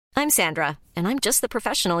I'm Sandra, and I'm just the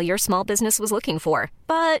professional your small business was looking for.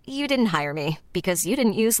 But you didn't hire me because you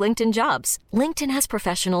didn't use LinkedIn Jobs. LinkedIn has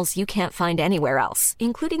professionals you can't find anywhere else,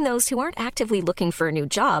 including those who aren't actively looking for a new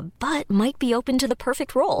job, but might be open to the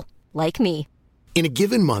perfect role, like me. In a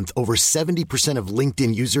given month, over 70% of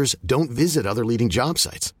LinkedIn users don't visit other leading job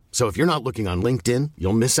sites. So if you're not looking on LinkedIn,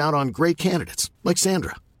 you'll miss out on great candidates like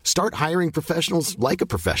Sandra. Start hiring professionals like a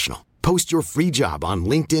professional. Post your free job on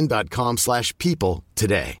linkedin.com/people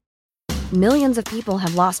today. Millions of people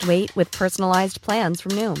have lost weight with personalized plans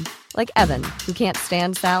from Noom. Like Evan, who can't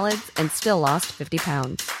stand salads and still lost 50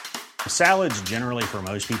 pounds. Salads generally for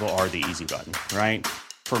most people are the easy button, right?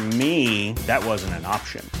 For me, that wasn't an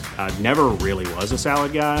option. I never really was a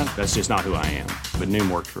salad guy. That's just not who I am. But Noom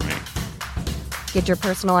worked for me. Get your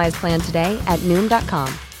personalized plan today at Noom.com.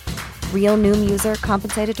 Real Noom user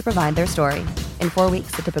compensated to provide their story. In 4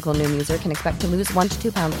 weeks, the typical Noom user can expect to lose 1 to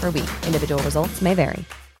 2 pounds per week. Individual results may vary.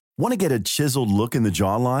 Want to get a chiseled look in the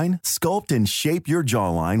jawline? Sculpt and shape your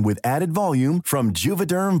jawline with added volume from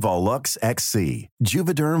Juvederm Volux XC.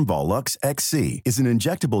 Juvederm Volux XC is an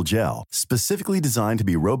injectable gel specifically designed to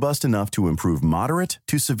be robust enough to improve moderate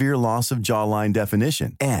to severe loss of jawline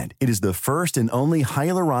definition. And it is the first and only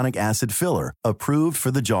hyaluronic acid filler approved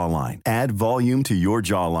for the jawline. Add volume to your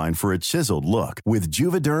jawline for a chiseled look with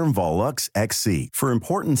Juvederm Volux XC. For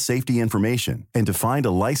important safety information and to find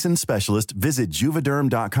a licensed specialist, visit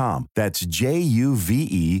juvederm.com. That's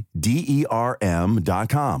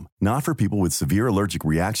JUVEDERM.com. Not for people with severe allergic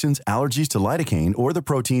reactions, allergies to lidocaine, or the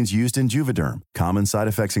proteins used in Juvederm. Common side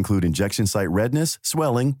effects include injection site redness,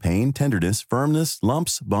 swelling, pain, tenderness, firmness,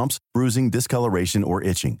 lumps, bumps, bruising, discoloration, or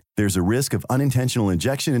itching. There's a risk of unintentional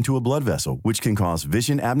injection into a blood vessel, which can cause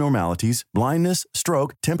vision abnormalities, blindness,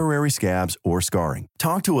 stroke, temporary scabs, or scarring.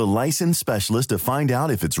 Talk to a licensed specialist to find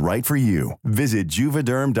out if it's right for you. Visit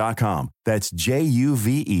Juvederm.com. That's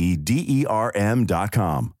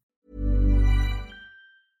JUVEDERM.com.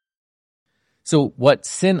 So what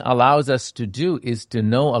sin allows us to do is to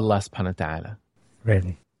know Allah subhanahu wa ta'ala.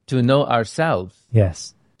 Really? To know ourselves.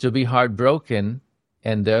 Yes. To be heartbroken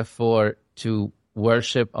and therefore to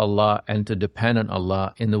worship Allah and to depend on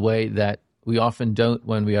Allah in the way that we often don't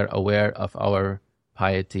when we are aware of our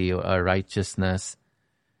piety or our righteousness.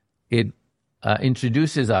 It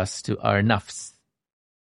introduces us to our nafs.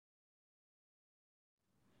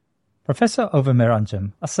 Professor Ovamir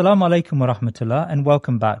Anjum, Assalamu alaikum wa rahmatullah, and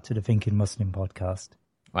welcome back to the Thinking Muslim podcast.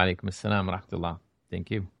 Wa alaikum assalam wa rahmatullah.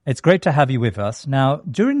 Thank you. It's great to have you with us. Now,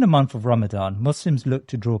 during the month of Ramadan, Muslims look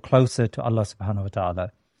to draw closer to Allah subhanahu wa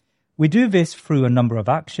ta'ala. We do this through a number of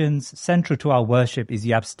actions. Central to our worship is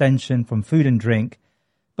the abstention from food and drink,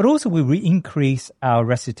 but also we increase our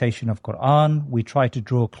recitation of Quran. We try to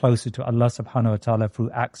draw closer to Allah subhanahu wa ta'ala through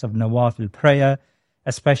acts of nawafil prayer,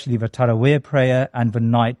 especially the Taraweeh prayer and the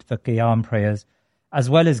night, the Qiyam prayers, as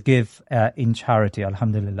well as give in charity,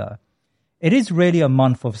 alhamdulillah. It is really a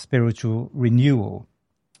month of spiritual renewal.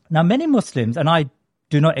 Now, many Muslims, and I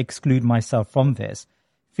do not exclude myself from this,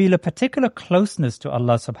 feel a particular closeness to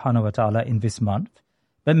Allah subhanahu wa ta'ala in this month,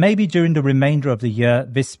 but maybe during the remainder of the year,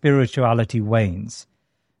 this spirituality wanes.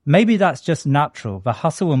 Maybe that's just natural. The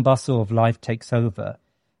hustle and bustle of life takes over.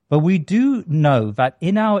 But we do know that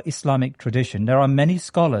in our Islamic tradition, there are many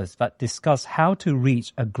scholars that discuss how to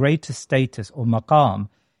reach a greater status or maqam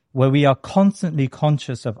where we are constantly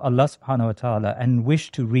conscious of Allah subhanahu wa ta'ala and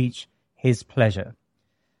wish to reach His pleasure.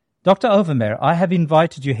 Dr. Ovamir, I have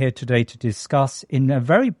invited you here today to discuss in a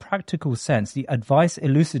very practical sense the advice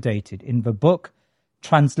elucidated in the book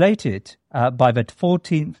translated by the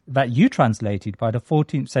 14th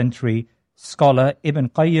century scholar Ibn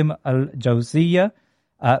Qayyim al-Jawziyah,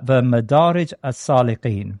 the Madarij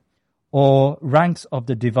as-Saliqeen, or Ranks of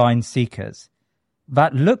the Divine Seekers,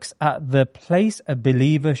 that looks at the place a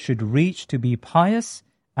believer should reach to be pious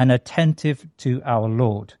and attentive to our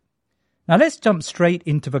Lord. Now let's jump straight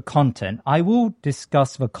into the content. I will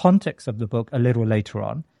discuss the context of the book a little later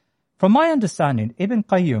on. From my understanding, Ibn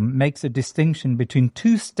Qayyim makes a distinction between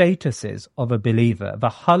two statuses of a believer,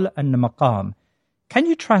 the hal and the maqam. Can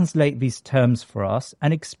you translate these terms for us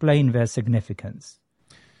and explain their significance?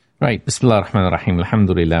 Right. Bismillah ar-Rahman ar-Rahim.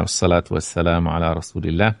 Alhamdulillah. Wassalatu wassalamu ala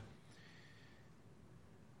Rasulillah.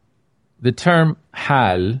 The term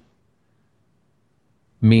hal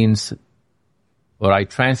means, or I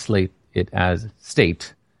translate it as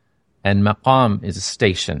state, and maqam is a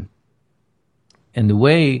station. And the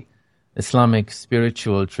way Islamic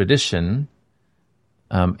spiritual tradition,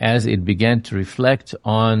 as it began to reflect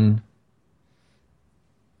on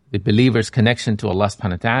the believer's connection to Allah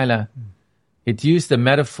subhanahu wa ta'ala, it used the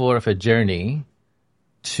metaphor of a journey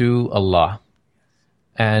to Allah.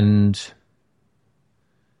 And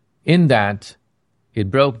In that,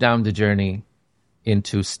 it broke down the journey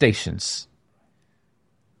into stations.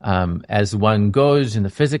 As one goes in the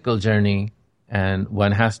physical journey, and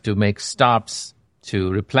one has to make stops to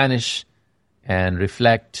replenish and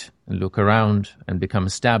reflect and look around and become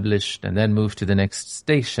established and then move to the next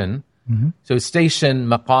station. Mm-hmm. So station,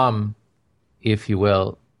 maqam, if you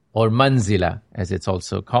will, or manzila, as it's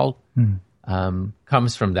also called,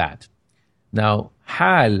 comes from that. Now,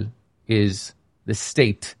 hal is the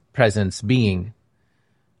state, presence, being.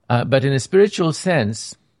 But in a spiritual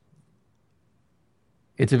sense,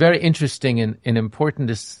 it's a very interesting and important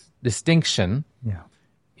distinction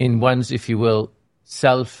in one's, if you will,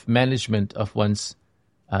 self-management of one's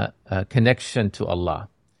connection to Allah.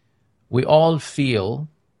 We all feel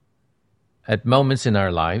at moments in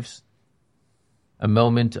our lives a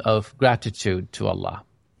moment of gratitude to Allah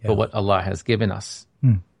for what Allah has given us.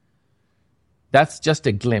 That's just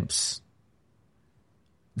a glimpse.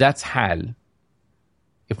 That's hal.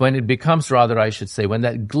 When it becomes, rather, I should say, when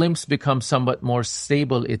that glimpse becomes somewhat more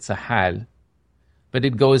stable, it's a hal, but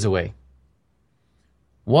it goes away.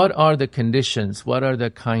 What are the conditions? What are the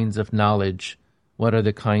kinds of knowledge? What are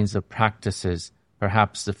the kinds of practices,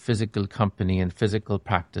 perhaps the physical company and physical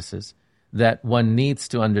practices, that one needs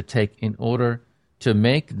to undertake in order to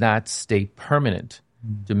make that state permanent,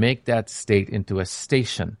 to make that state into a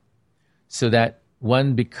station, so that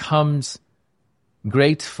one becomes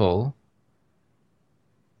grateful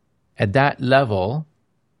at that level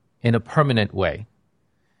in a permanent way.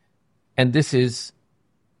 And this is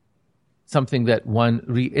something that one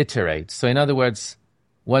reiterates. So in other words,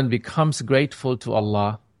 one becomes grateful to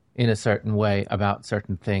Allah in a certain way about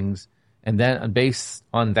certain things, and then based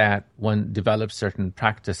on that, one develops certain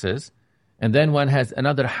practices, and then one has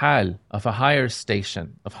another hal of a higher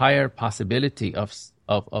station, of higher possibility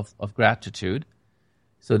of gratitude.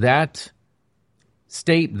 So that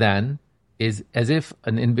state then is as if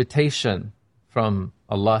an invitation from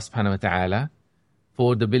Allah subhanahu wa ta'ala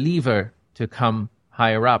for the believer to come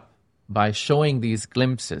higher up by showing these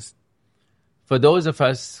glimpses. For those of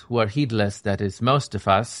us who are heedless, that is most of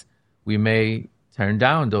us, we may turn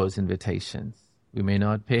down those invitations. We may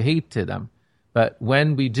not pay heed to them. But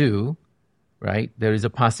when we do, right, there is a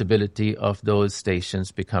possibility of those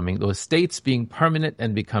stations becoming, those states being permanent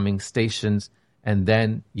and becoming stations, and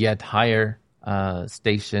then yet higher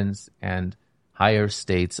stations and higher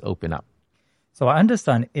states open up. So I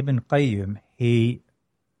understand Ibn Qayyim, he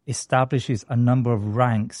establishes a number of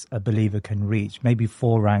ranks a believer can reach, maybe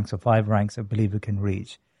 4 ranks or 5 ranks a believer can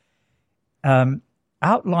reach.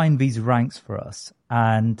 Outline these ranks for us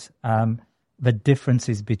and the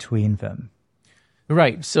differences between them.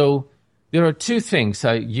 Right. So there are 2 things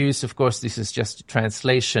I use. Of course, this is just a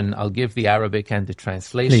translation. I'll give the Arabic and the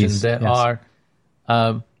translation. Please, there are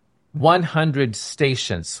 100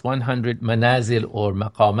 stations, 100 manazil or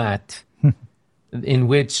maqamat, in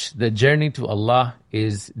which the journey to Allah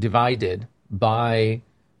is divided by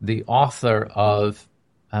the author of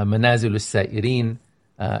Manazil al-Sa'irin,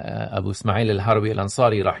 Abu Ismail al-Harawi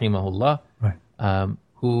al-Ansari, rahimahullah,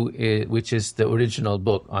 right. Which is the original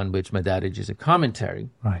book on which Madarij is a commentary.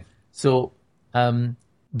 Right. So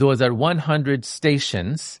those are 100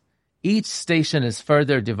 stations. Each station is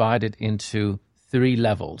further divided into 3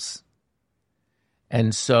 levels.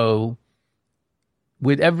 And so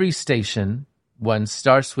with every station, one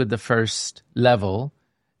starts with the first level,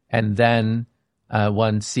 and then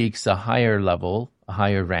one seeks a higher level, a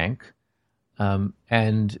higher rank.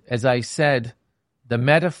 And as I said, the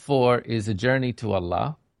metaphor is a journey to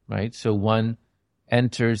Allah, right? So one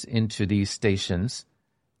enters into these stations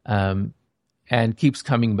and keeps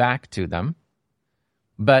coming back to them.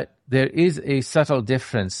 But there is a subtle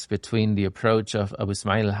difference between the approach of Abu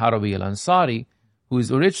Ismail al-Harawi al-Ansari,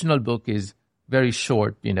 whose original book is very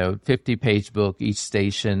short, 50-page book. Each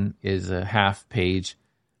station is a half page,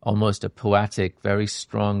 almost a poetic, very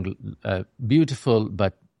strong, beautiful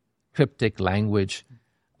but cryptic language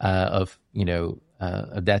of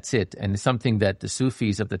that's it. And it's something that the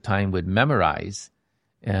Sufis of the time would memorize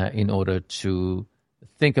in order to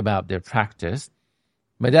think about their practice.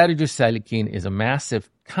 Madarij al-Salikin is a massive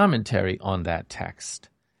commentary on that text.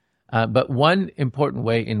 But one important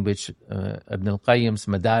way in which Ibn al-Qayyim's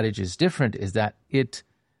Madarij is different is that it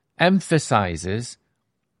emphasizes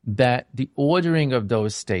that the ordering of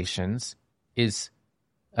those stations is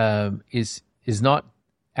not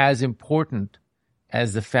as important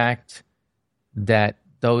as the fact that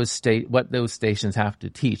what those stations have to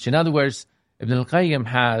teach. In other words, Ibn al-Qayyim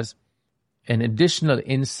has an additional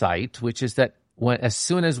insight, which is that as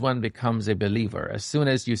soon as one becomes a believer, as soon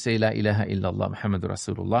as you say La ilaha illallah Muhammadur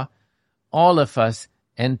Rasulullah, all of us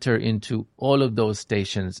enter into all of those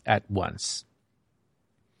stations at once.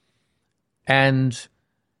 And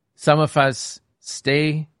some of us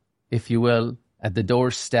stay, if you will, at the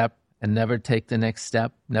doorstep and never take the next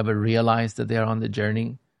step, never realize that they're on the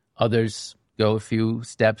journey. Others go a few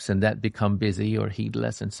steps and that become busy or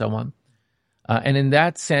heedless and so on. And in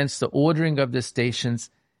that sense, the ordering of the stations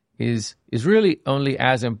is really only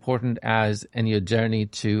as important as in your journey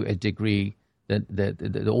to a degree,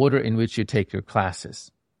 the order in which you take your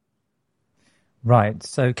classes. Right.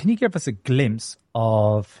 So can you give us a glimpse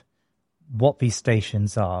of what these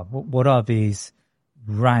stations are? What are these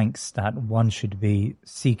ranks that one should be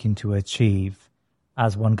seeking to achieve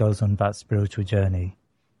as one goes on that spiritual journey?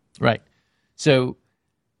 Right. So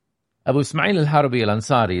Abu Ismail al-Harabi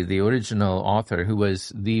al-Ansari, the original author, who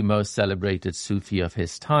was the most celebrated Sufi of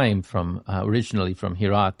his time, from originally from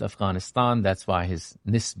Herat, Afghanistan. That's why his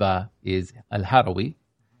nisbah is al-Harawi.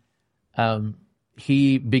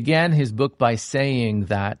 He began his book by saying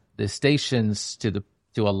that the stations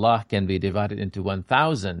to Allah can be divided into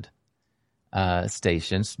 1,000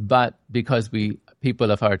 stations, but because people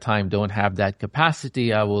of our time don't have that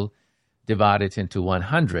capacity, I will divide it into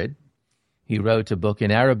 100. He wrote a book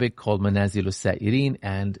in Arabic called Manazil al-Sa'irin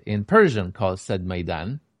and in Persian called Sad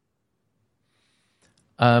Maidan.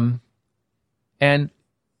 And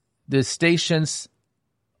the stations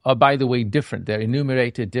are, by the way, different. They're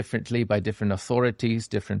enumerated differently by different authorities,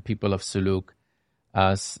 different people of suluk.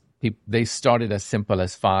 They started as simple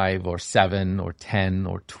as 5 or 7 or 10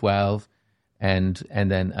 or 12. And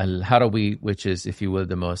then al-Harawi, which is, if you will,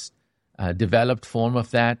 the most developed form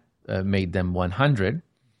of that, made them 100.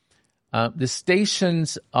 The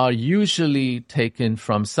stations are usually taken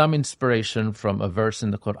from some inspiration from a verse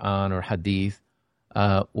in the Quran or Hadith,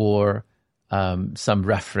 or some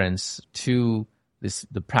reference to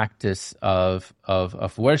the practice of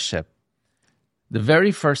worship. The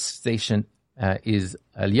very first station is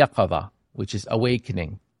al-Yaqadha, which is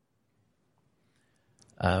awakening.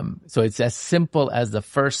 So it's as simple as the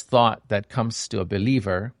first thought that comes to a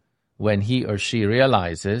believer when he or she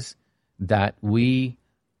realizes that we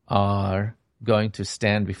are going to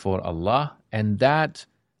stand before Allah and that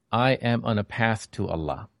I am on a path to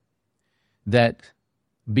Allah. That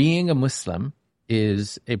being a Muslim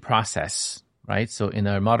is a process, right? So in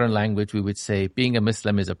our modern language, we would say being a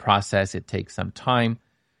Muslim is a process. It takes some time.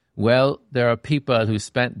 Well, there are people who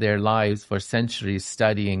spent their lives for centuries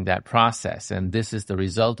studying that process, and this is the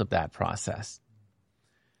result of that process.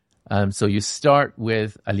 So you start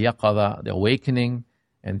with al-Yaqadha, the awakening,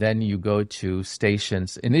 and then you go to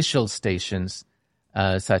stations, initial stations,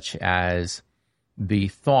 such as the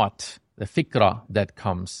thought, the fikrah that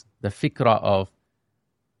comes, the fikrah of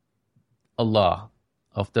Allah,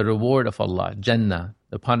 of the reward of Allah, Jannah,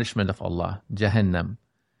 the punishment of Allah, Jahannam,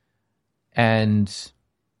 and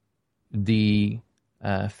the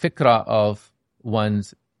fikrah of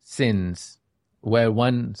one's sins, where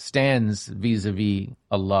one stands vis-a-vis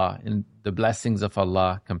Allah and the blessings of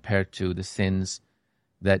Allah compared to the sins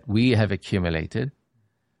that we have accumulated.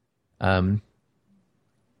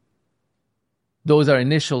 Those are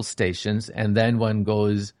initial stations, and then one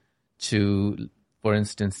goes to, for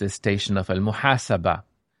instance, the station of al-Muhasaba,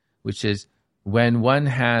 which is when one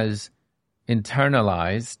has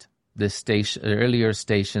internalized the earlier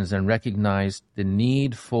stations and recognized the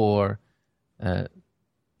need for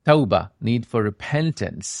tawbah, need for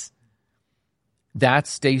repentance. That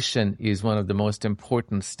station is one of the most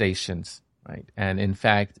important stations, right? And in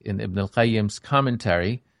fact, in Ibn Qayyim's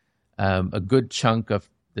commentary, a good chunk of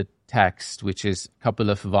the text, which is a couple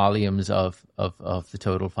of volumes of the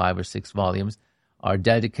total 5 or 6 volumes, are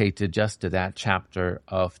dedicated just to that chapter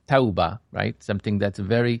of tawbah, right? Something that's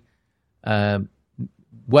very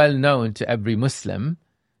well known to every Muslim,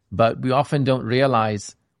 but we often don't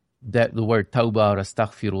realize that the word tawbah or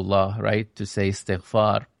astaghfirullah, right, to say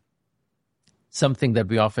istighfar, something that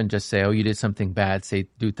we often just say, oh, you did something bad, say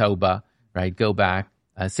do tawbah, right, go back,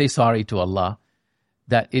 say sorry to Allah,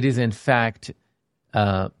 that it is in fact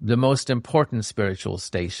the most important spiritual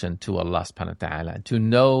station to Allah subhanahu wa ta'ala, to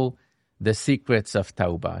know the secrets of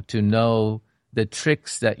tawbah, to know the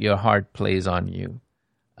tricks that your heart plays on you,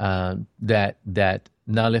 that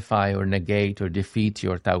nullify or negate or defeat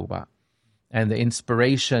your tawbah, and the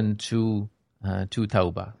inspiration to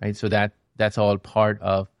tawbah, right? So that's all part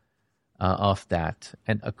of that.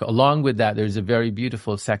 And along with that, there's a very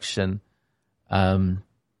beautiful section on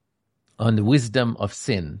the wisdom of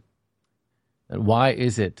sin. And why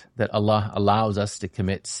is it that Allah allows us to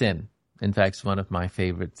commit sin? In fact, it's one of my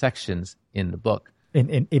favorite sections in the book.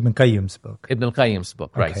 In Ibn Qayyim's book? Ibn Qayyim's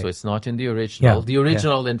book, right. Okay. So it's not in the original. Yeah, the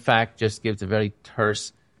original, in fact, just gives a very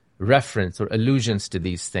terse reference or allusions to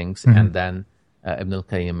these things, and then Ibn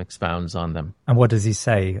Qayyim expounds on them. And what does he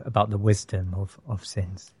say about the wisdom of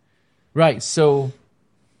sins? Right, so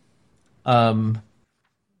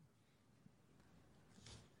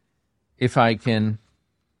if I can...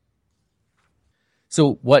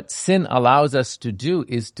 So what sin allows us to do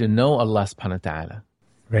is to know Allah subhanahu wa ta'ala.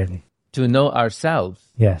 Really? To know ourselves.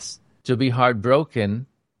 Yes. To be heartbroken,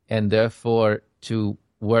 and therefore to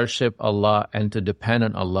worship Allah and to depend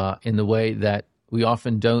on Allah in the way that we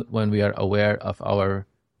often don't when we are aware of our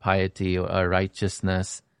piety or our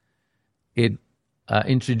righteousness. It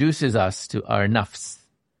introduces us to our nafs,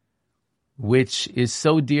 which is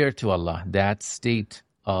so dear to Allah, that state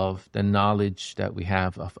of the knowledge that we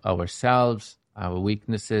have of ourselves, our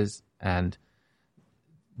weaknesses, and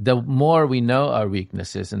the more we know our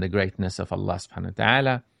weaknesses and the greatness of Allah subhanahu wa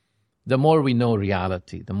ta'ala, the more we know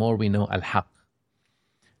reality, the more we know al-haq.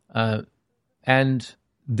 And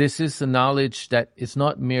this is a knowledge that is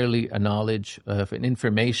not merely a knowledge of an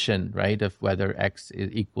information, right, of whether X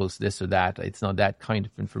equals this or that. It's not that kind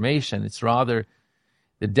of information. It's rather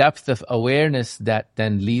the depth of awareness that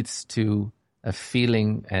then leads to a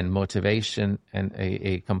feeling and motivation and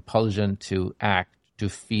a compulsion to act, to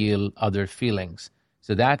feel other feelings.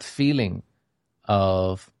 So that feeling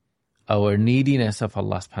of our neediness of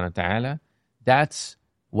Allah subhanahu wa ta'ala, that's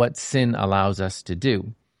what sin allows us to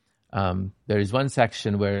do. There is one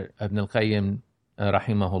section where Ibn Qayyim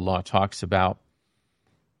rahimahullah talks about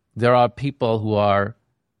there are people who are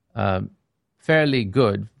fairly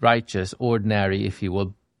good, righteous, ordinary, if you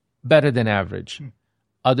will, better than average.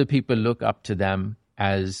 Other people look up to them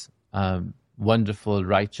as wonderful,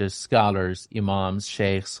 righteous scholars, imams,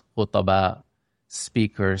 sheikhs, khutaba,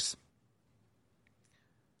 speakers.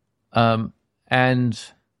 And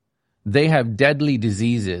they have deadly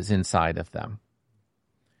diseases inside of them.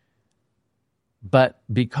 But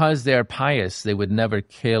because they're pious, they would never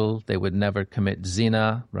kill, they would never commit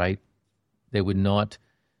zina, right? They would not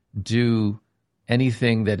do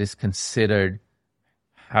anything that is considered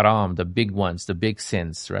haram, the big ones, the big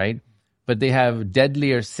sins, right? But they have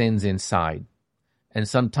deadlier sins inside. And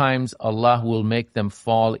sometimes Allah will make them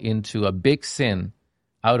fall into a big sin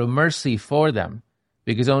out of mercy for them,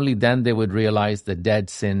 because only then they would realize the deadly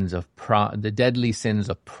sins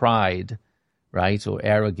of pride, right, or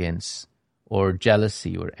arrogance, or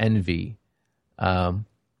jealousy, or envy,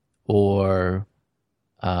 or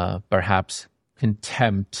perhaps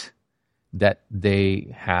contempt that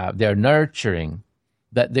they're nurturing,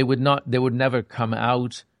 that they would never come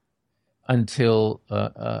out until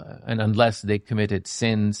and unless they committed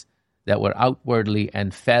sins that were outwardly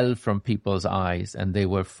and fell from people's eyes, and they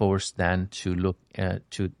were forced then to look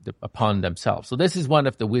upon themselves. So this is one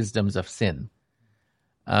of the wisdoms of sin.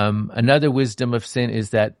 Another wisdom of sin is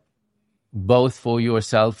that both for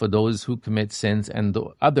yourself, for those who commit sins, and the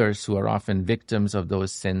others who are often victims of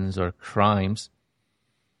those sins or crimes,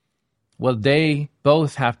 well, they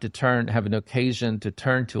both have an occasion to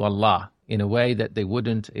turn to Allah in a way that they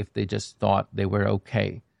wouldn't if they just thought they were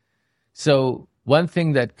okay. So one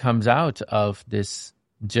thing that comes out of this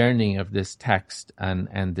journey of this text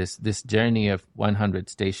and this journey of 100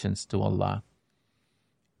 stations to Allah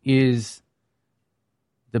is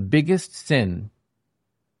the biggest sin,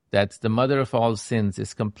 that's the mother of all sins,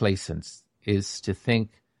 is complacence, is to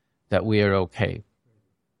think that we are okay,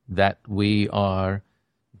 that we are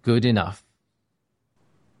good enough.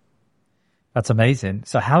 That's amazing.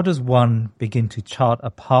 So how does one begin to chart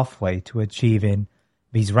a pathway to achieving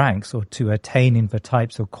these ranks or to attaining the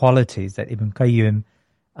types of qualities that Ibn Qayyim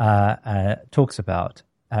talks about?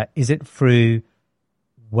 Is it through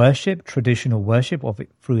worship, traditional worship, or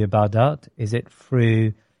through ibadat? Is it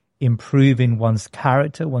through improving one's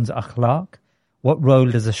character, one's akhlaq? What role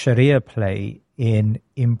does the Sharia play in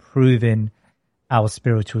improving our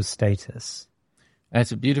spiritual status?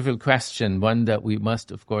 That's a beautiful question, one that we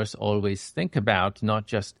must, of course, always think about, not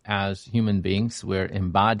just as human beings. We're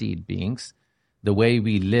embodied beings. The way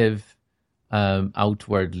we live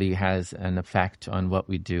outwardly has an effect on what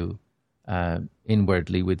we do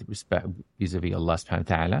inwardly with respect vis-a-vis Allah subhanahu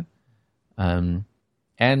wa ta'ala.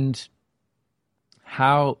 And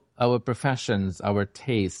how our professions, our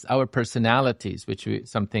tastes, our personalities, which is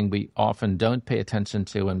something we often don't pay attention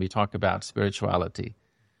to when we talk about spirituality.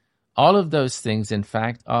 All of those things, in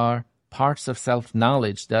fact, are parts of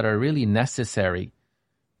self-knowledge that are really necessary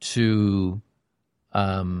to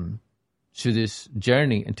this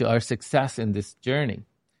journey and to our success in this journey.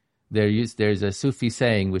 There's a Sufi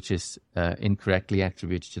saying which is incorrectly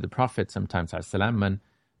attributed to the Prophet sometimes, man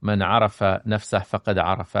arafa nafsah faqad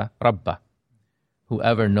arafa rabbah.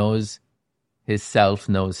 Whoever knows his self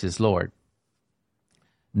knows his Lord.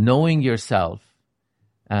 knowing yourself,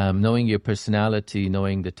 knowing your personality,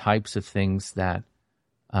 knowing the types of things that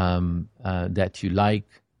you like,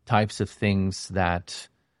 types of things that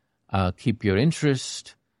keep your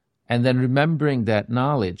interest, and then remembering that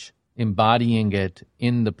knowledge, embodying it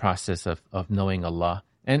in the process of knowing Allah.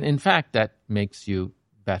 And in fact, that makes you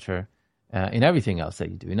better in everything else that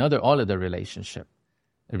you do, in all other relationships.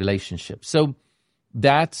 So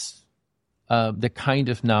that's the kind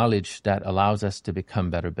of knowledge that allows us to become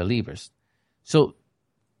better believers. So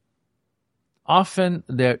often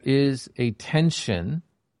there is a tension,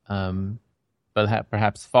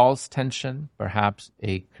 perhaps false tension, perhaps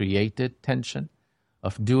a created tension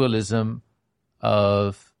of dualism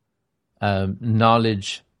of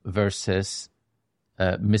knowledge versus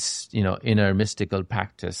inner mystical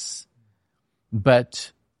practice.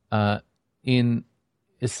 But in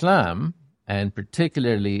Islam, and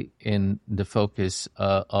particularly in the focus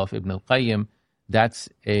of Ibn Qayyim, that's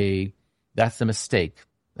a mistake,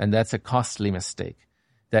 and that's a costly mistake,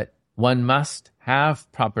 that one must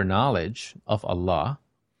have proper knowledge of Allah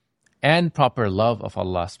and proper love of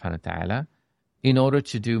Allah subhanahu wa ta'ala in order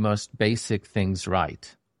to do most basic things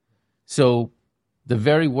right. So the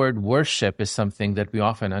very word worship is something that we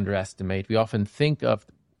often underestimate. We often think of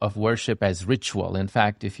worship as ritual. In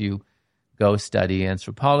fact, if you go study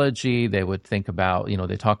anthropology, they would think about,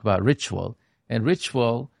 they talk about ritual. And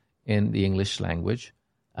ritual in the English language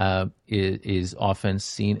is often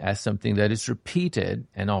seen as something that is repeated,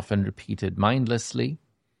 and often repeated mindlessly,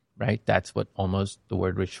 right? That's what almost the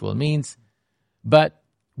word ritual means. But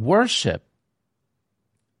worship,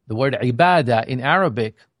 the word ibadah in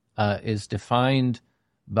Arabic is defined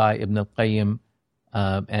by Ibn Qayyim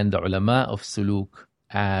and the ulama of suluk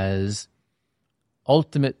as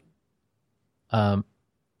ultimate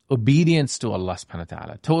obedience to Allah subhanahu wa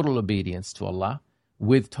ta'ala, total obedience to Allah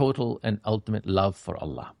with total and ultimate love for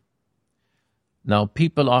Allah. Now,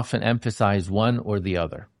 people often emphasize one or the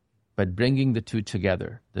other, but bringing the two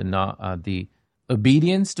together, the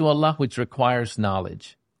obedience to Allah, which requires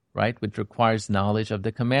knowledge, right? Which requires knowledge of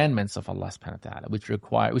the commandments of Allah subhanahu wa ta'ala,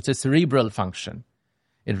 which is a cerebral function.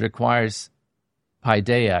 It requires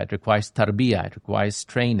paideya, it requires tarbiyah, it requires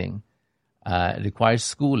training, it requires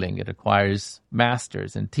schooling, it requires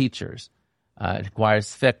masters and teachers, it requires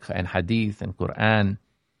fiqh and hadith and Quran.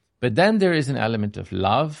 But then there is an element of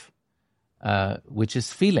love, which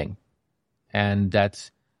is feeling. And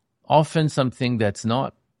that's often something that's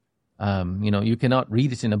not, you cannot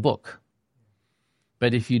read it in a book.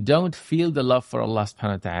 But if you don't feel the love for Allah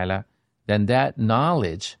subhanahu wa ta'ala, then that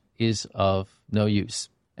knowledge is of no use.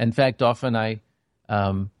 In fact, often I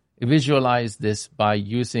visualize this by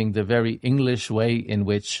using the very English way in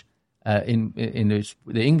which the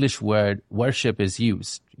English word worship is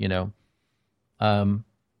used. You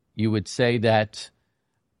would say that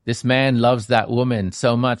this man loves that woman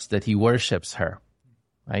so much that he worships her,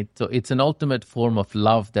 right? So it's an ultimate form of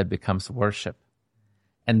love that becomes worship.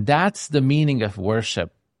 And that's the meaning of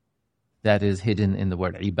worship that is hidden in the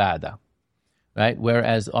word ibadah, right?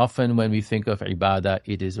 Whereas often when we think of ibadah,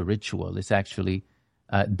 it is a ritual. It's actually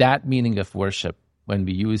that meaning of worship when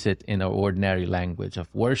we use it in our ordinary language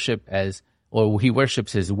of worship he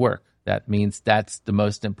worships his work. That means that's the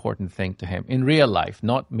most important thing to him in real life,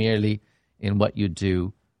 not merely in what you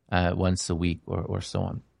do once a week or so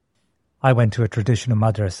on. I went to a traditional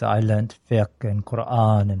madrasa. I learnt fiqh and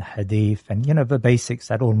Quran and hadith and, the basics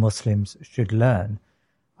that all Muslims should learn.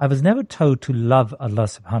 I was never told to love Allah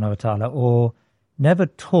subhanahu wa ta'ala, or never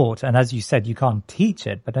taught, and as you said, you can't teach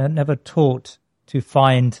it, but I never taught to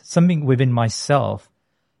find something within myself,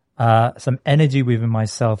 some energy within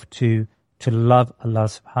myself to love Allah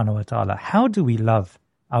subhanahu wa ta'ala. How do we love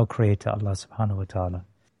our Creator, Allah subhanahu wa ta'ala?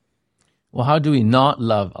 Well, how do we not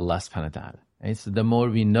love Allah subhanahu wa ta'ala? Right? So the more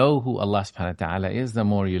we know who Allah subhanahu wa ta'ala is, the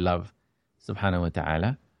more you love subhanahu wa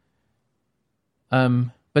ta'ala.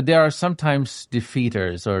 But there are sometimes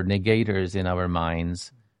defeaters or negators in our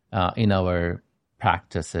minds, in our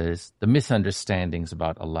practices, the misunderstandings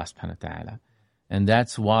about Allah subhanahu wa ta'ala. And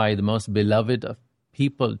that's why the most beloved of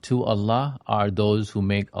people to Allah are those who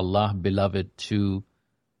make Allah beloved to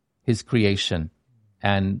His creation,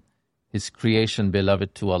 and His creation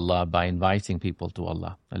beloved to Allah by inviting people to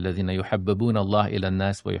Allah. الَّذِينَ يُحَبِّبُونَ اللَّهِ إِلَى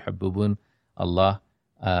النَّاسِ وَيُحَبِّبُونَ اللَّهِ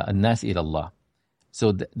النَّاسِ إِلَى اللَّهِ.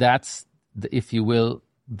 So that's, if you will,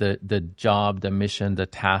 the job, the mission, the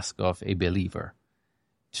task of a believer,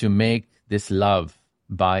 to make this love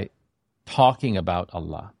by talking about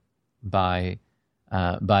Allah, by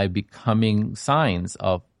becoming signs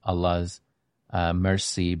of Allah's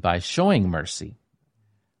mercy, by showing mercy.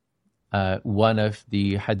 One of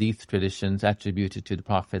the hadith traditions attributed to the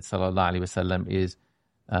Prophet ﷺ is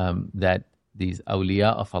that these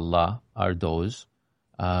awliya of Allah are those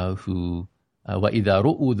who وَإِذَا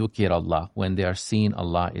رُؤُوا ذُكِرَ اللَّهُ, when they are seen,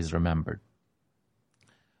 Allah is remembered.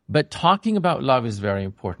 But talking about love is very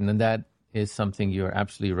important, and that is something you're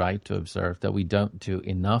absolutely right to observe that we don't do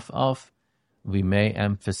enough of. We may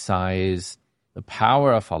emphasize the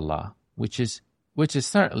power of Allah, which is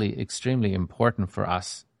certainly extremely important for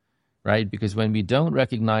us, right? Because when we don't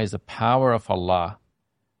recognize the power of Allah,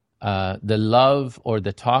 the love or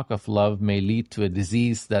the talk of love may lead to a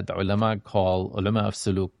disease that the ulama of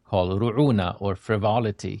suluk call ru'una, or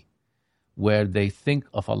frivolity, where they think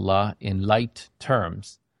of Allah in light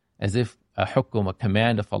terms, as if a hukum, a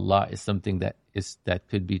command of Allah, is something that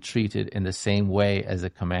could be treated in the same way as a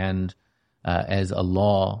command, as a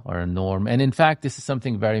law or a norm. And in fact, this is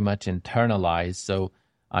something very much internalized. So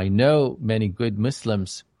I know many good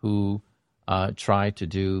Muslims who try to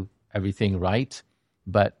do everything right,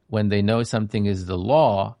 but when they know something is the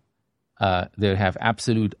law, they have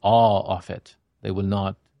absolute awe of it. They will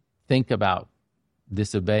not think about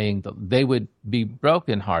disobeying. They would be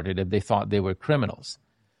brokenhearted if they thought they were criminals.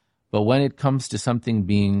 But when it comes to something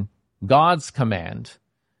being God's command,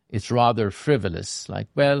 it's rather frivolous. Like,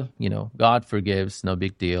 well, God forgives, no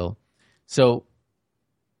big deal. So,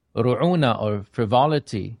 ru'una, or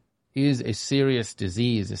frivolity, is a serious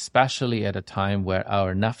disease, especially at a time where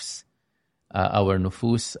our nafs, our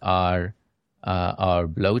nufus are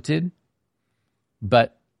bloated.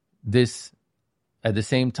 But this, at the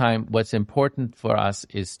same time, what's important for us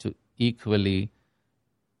is to equally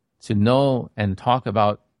to know and talk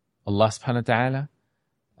about Allah subhanahu wa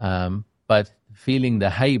ta'ala, but feeling the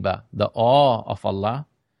haiba, the awe of Allah,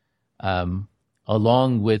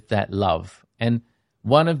 along with that love. And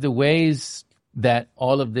one of the ways that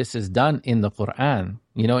all of this is done in the Quran,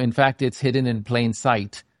 in fact, it's hidden in plain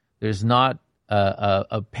sight. There's not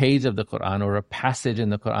a page of the Quran or a passage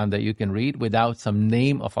in the Quran that you can read without some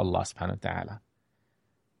name of Allah subhanahu wa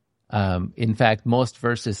ta'ala. In fact, most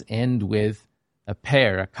verses end with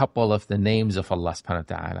a couple of the names of Allah subhanahu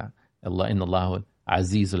wa ta'ala. Allah, inna Allahu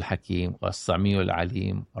Azizul Hakim, As-Sami'ul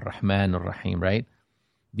Alim, Ar-Rahman Ar-Rahim, right?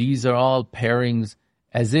 These are all pairings,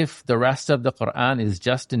 as if the rest of the Quran is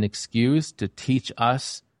just an excuse to teach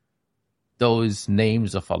us those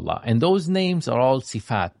names of Allah. And those names are all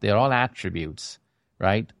sifat, they're all attributes,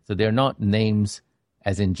 right? So they're not names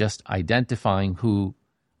as in just identifying who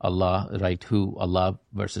Allah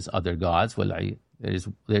versus other gods. Well, Allah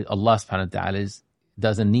subhanahu wa ta'ala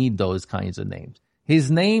doesn't need those kinds of names. His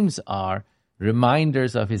names are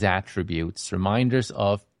reminders of his attributes, reminders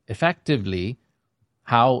of effectively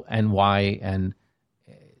how and why and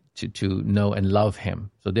to know and love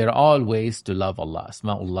him. So there are all ways to love Allah.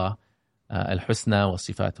 Asma'ullah al-husna wa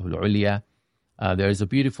sifatuhu al-ulya. There is a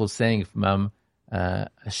beautiful saying of Imam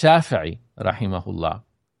Shafi'i, rahimahullah,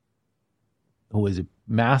 who is a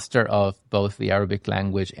master of both the Arabic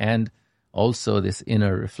language and also this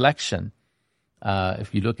inner reflection.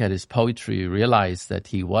 If you look at his poetry, you realize that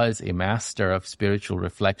he was a master of spiritual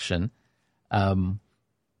reflection. And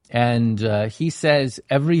he says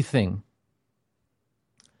everything,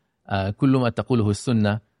 كل ما تقوله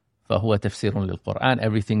السنة فهو تفسير للقرآن.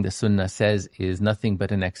 Everything the Sunnah says is nothing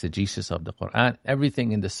but an exegesis of the Quran.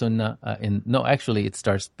 Everything in the Sunnah, actually it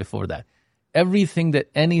starts before that. Everything that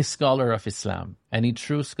any scholar of Islam, any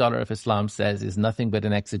true scholar of Islam says is nothing but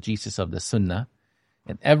an exegesis of the Sunnah.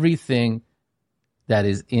 And everything that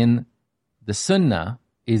is in the Sunnah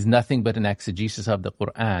is nothing but an exegesis of the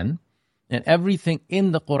Quran. And everything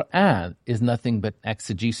in the Quran is nothing but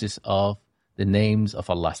exegesis of the names of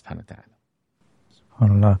Allah subhanahu wa ta'ala.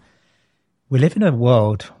 SubhanAllah. We live in a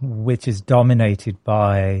world which is dominated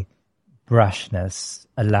by brashness,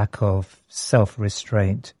 a lack of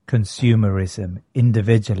self-restraint, consumerism,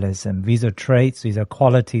 individualism. These are traits, these are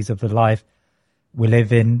qualities of the life we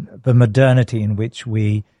live in, the modernity in which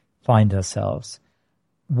we find ourselves.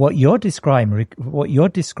 What you're describing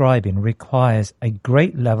requires a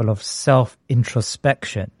great level of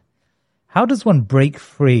self-introspection. How does one break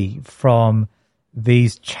free from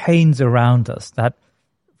these chains around us that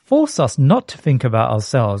force us not to think about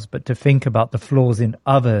ourselves, but to think about the flaws in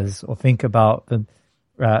others, or think about the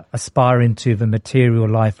aspiring to the material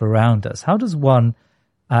life around us? How does one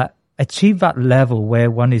achieve that level where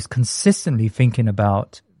one is consistently thinking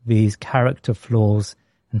about these character flaws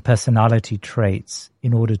and personality traits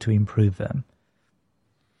in order to improve them?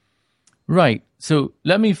 Right. So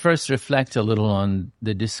let me first reflect a little on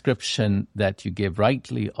the description that you give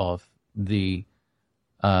rightly of the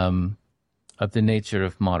nature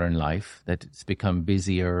of modern life, that it's become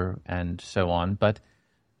busier and so on. But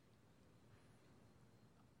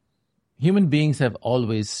human beings have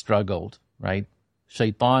always struggled, right?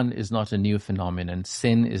 Shaitan is not a new phenomenon.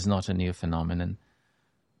 Sin is not a new phenomenon.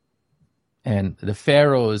 And the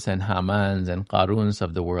pharaohs and Hamans and Qaruns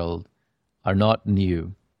of the world are not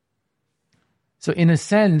new. So in a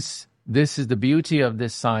sense, this is the beauty of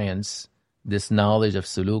this science, this knowledge of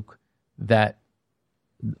suluk, that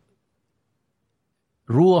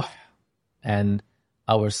ruh and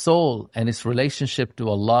our soul and its relationship to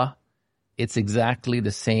Allah, it's exactly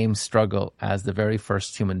the same struggle as the very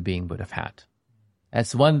first human being would have had.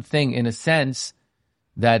 That's one thing, in a sense,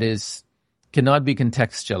 that cannot be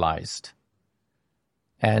contextualized.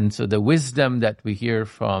 And so the wisdom that we hear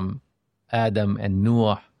from Adam and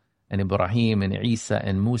Noah and Ibrahim and Isa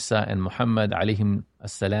and Musa and Muhammad alayhim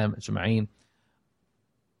as-salam ajma'in,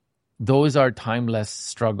 those are timeless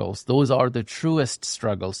struggles. Those are the truest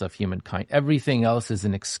struggles of humankind. Everything else is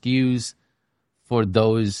an excuse for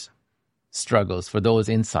those struggles, for those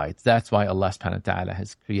insights. That's why Allah subhanahu wa ta'ala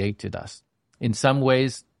has created us. In some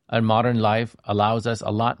ways, our modern life allows us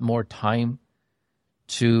a lot more time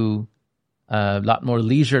a lot more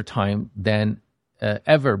leisure time than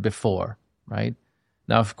ever before, right?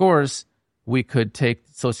 Now, of course, we could take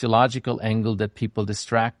sociological angle that people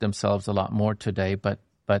distract themselves a lot more today, but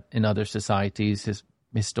in other societies,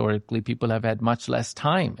 historically, people have had much less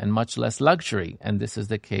time and much less luxury, and this is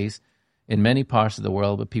the case in many parts of the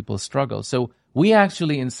world where people struggle. So we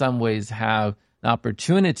actually, in some ways, have an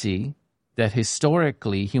opportunity that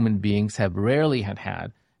historically human beings have rarely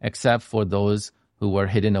had, except for those who were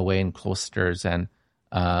hidden away in cloisters and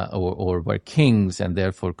or were kings and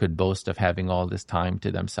therefore could boast of having all this time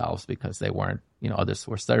to themselves because they weren't, others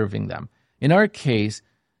were serving them. In our case,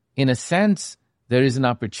 in a sense, there is an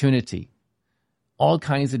opportunity. All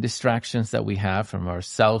kinds of distractions that we have from our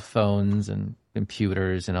cell phones and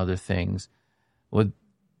computers and other things,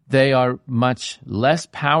 they are much less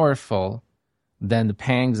powerful than the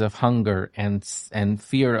pangs of hunger and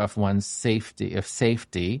fear of one's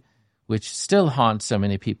safety, which still haunts so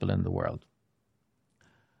many people in the world.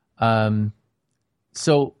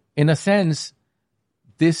 So, in a sense,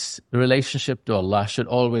 this relationship to Allah should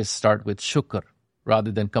always start with shukr,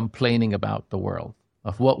 rather than complaining about the world,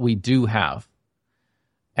 of what we do have.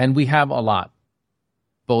 And we have a lot,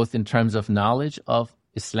 both in terms of knowledge of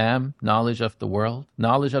Islam, knowledge of the world,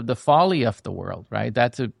 knowledge of the folly of the world, right?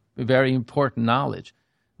 That's a very important knowledge.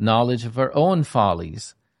 Knowledge of our own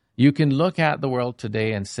follies. You can look at the world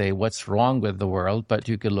today and say, what's wrong with the world? But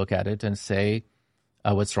you could look at it and say,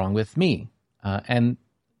 what's wrong with me? And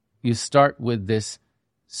you start with this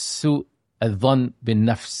su' adhan bin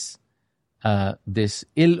nafs, this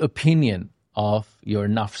ill opinion of your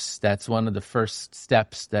nafs. That's one of the first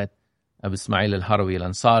steps that Abu Ismail al-Harawi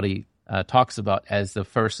al-Ansari talks about as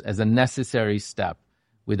a necessary step,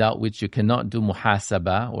 without which you cannot do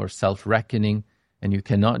muhasaba or self-reckoning, and you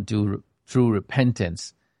cannot do true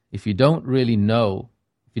repentance. If you don't really know,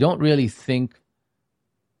 if you don't really think,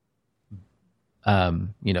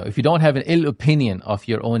 if you don't have an ill opinion of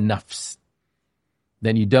your own nafs,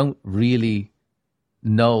 then you don't really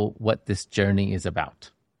know what this journey is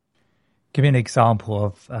about. Give me an example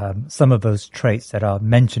of some of those traits that are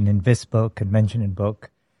mentioned in this book and mentioned in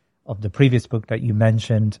book of the previous book that you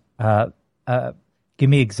mentioned. Give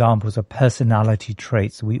me examples of personality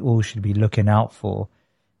traits we all should be looking out for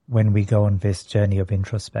when we go on this journey of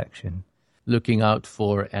introspection. Looking out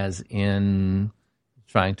for as in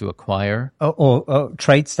trying to acquire? Or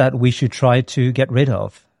traits that we should try to get rid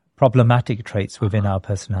of, problematic traits within our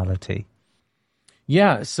personality.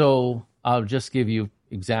 Yeah, so I'll just give you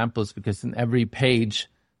examples, because in every page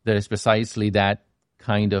there is precisely that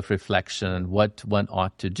kind of reflection, what one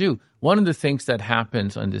ought to do. One of the things that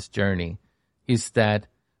happens on this journey is that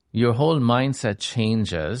your whole mindset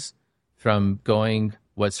changes from going,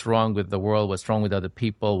 what's wrong with the world, what's wrong with other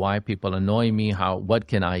people, why people annoy me, what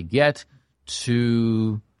can I get,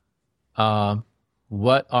 to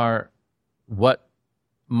what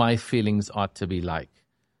my feelings ought to be like,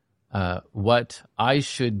 what I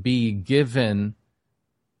should be given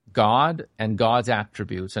God and God's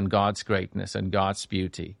attributes and God's greatness and God's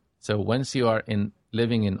beauty. So once you are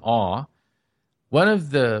living in awe, one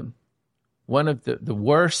of the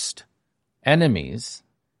worst enemies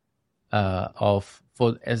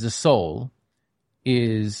as a soul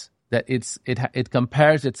is that it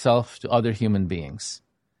compares itself to other human beings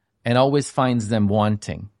and always finds them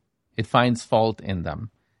wanting. It finds fault in them.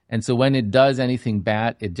 And so when it does anything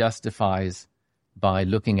bad, it justifies by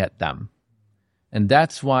looking at them. And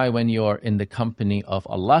that's why when you're in the company of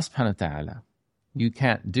Allah subhanahu wa ta'ala, you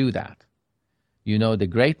can't do that. You know the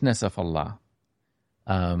greatness of Allah.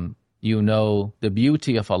 You know the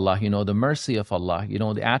beauty of Allah. You know the mercy of Allah. You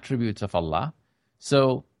know the attributes of Allah.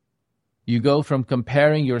 So You go from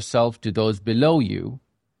comparing yourself to those below you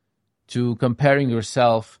to comparing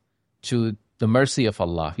yourself to the mercy of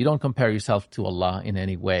Allah. You don't compare yourself to Allah in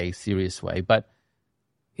any way, serious way, but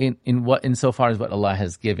insofar as what Allah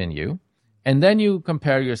has given you. And then you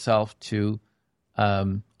compare yourself to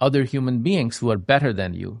other human beings who are better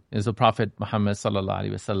than you. As the Prophet Muhammad sallallahu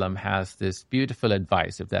alaihi wasallam has this beautiful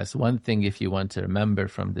advice. If that's one thing, if you want to remember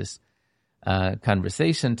from this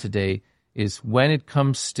conversation today, is when it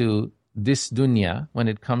comes to this dunya, when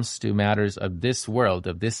it comes to matters of this world,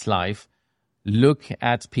 of this life, look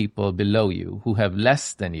at people below you who have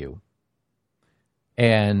less than you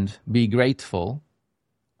and be grateful.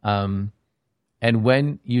 And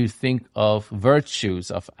when you think of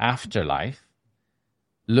virtues of afterlife,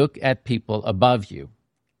 look at people above you.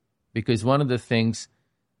 Because one of the things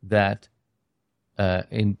that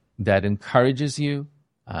that encourages you,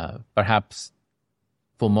 perhaps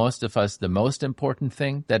for most of us, the most important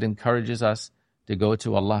thing that encourages us to go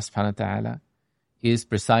to Allah subhanahu wa ta'ala is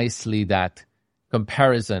precisely that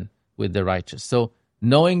comparison with the righteous. So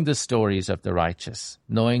knowing the stories of the righteous,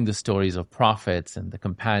 knowing the stories of prophets and the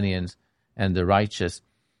companions and the righteous,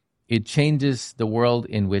 it changes the world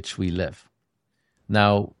in which we live.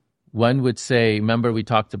 Now, one would say, remember we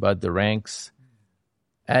talked about the ranks.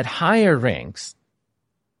 At higher ranks,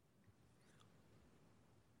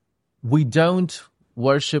 we don't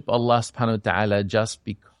worship Allah subhanahu wa ta'ala just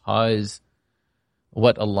because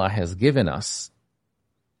what Allah has given us,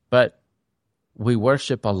 but we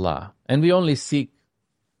worship Allah, and we only seek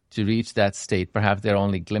to reach that state. Perhaps they're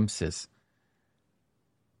only glimpses.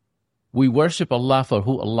 We worship Allah for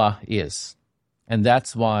who Allah is, and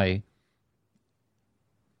that's why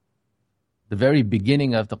the very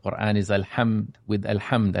beginning of the Quran is alhamd, with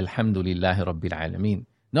alhamd, alhamdulillahi rabbil alameen.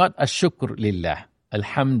 Not ashukr lillah,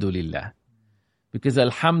 alhamdulillah. Because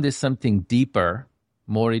alhamd is something deeper,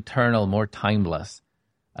 more eternal, more timeless.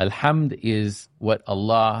 Alhamd is what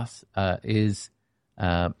Allah is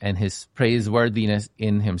and His praiseworthiness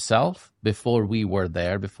in Himself before we were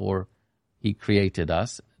there, before He created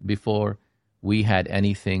us, before we had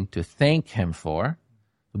anything to thank Him for,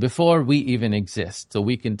 before we even exist. So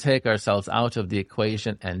we can take ourselves out of the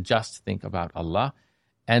equation and just think about Allah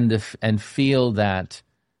and feel that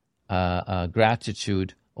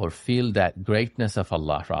gratitude, or feel that greatness of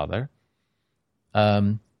Allah, rather.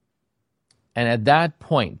 And at that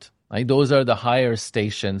point, right, those are the higher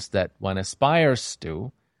stations that one aspires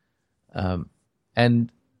to.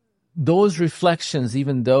 And those reflections,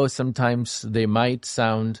 even though sometimes they might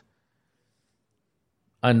sound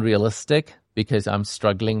unrealistic because I'm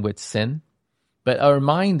struggling with sin, but our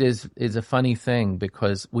mind is a funny thing,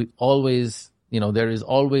 because we always, there is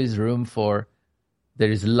always room for, there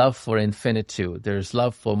is love for infinitude. There is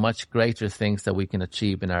love for much greater things that we can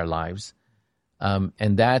achieve in our lives.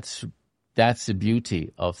 And that's the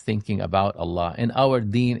beauty of thinking about Allah. And our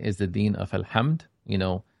deen is the deen of alhamd.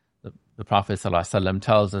 The Prophet ﷺ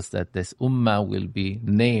tells us that this ummah will be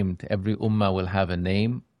named. Every ummah will have a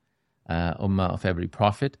name, ummah of every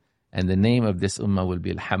prophet. And the name of this ummah will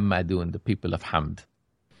be al-Hammadun, the people of Hamd.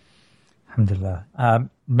 Alhamdulillah.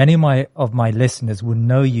 Many of my listeners will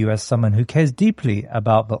know you as someone who cares deeply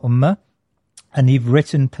about the Ummah, and you've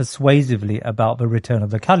written persuasively about the return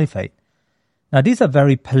of the Caliphate. Now, these are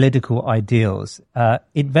very political ideals.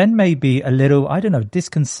 It then may be a little,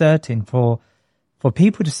 disconcerting for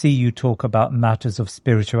people to see you talk about matters of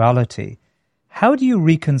spirituality. How do you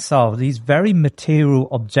reconcile these very material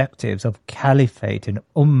objectives of Caliphate and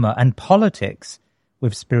Ummah and politics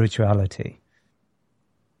with spirituality?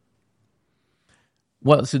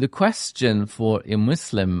 Well, so the question for a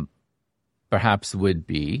Muslim perhaps would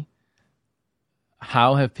be,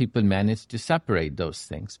 how have people managed to separate those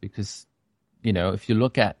things? Because, if you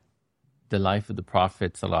look at the life of the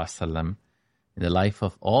Prophet ﷺ, the life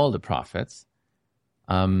of all the prophets,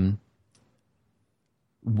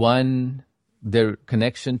 their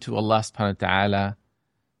connection to Allah subhanahu wa ta'ala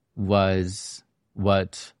was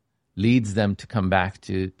what leads them to come back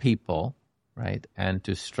to people, right? And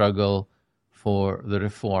to struggle for the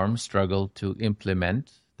reform, struggle to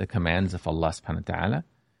implement the commands of Allah subhanahu wa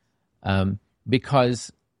ta'ala.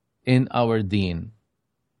 Because in our deen,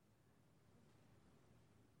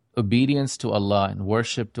 obedience to Allah and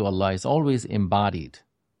worship to Allah is always embodied.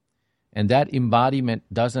 And that embodiment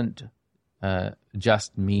doesn't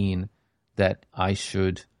just mean that I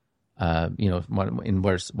should, in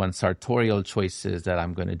one sartorial choices, that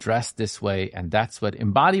I'm going to dress this way. And that's what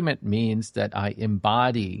embodiment means, that I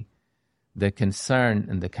embody the concern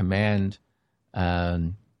and the command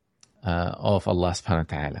of Allah subhanahu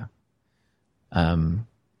wa ta'ala.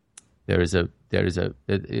 There is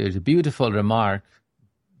a beautiful remark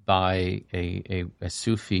by a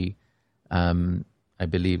Sufi, I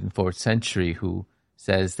believe in 4th century, who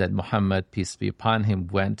says that Muhammad, peace be upon him,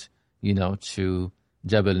 went, to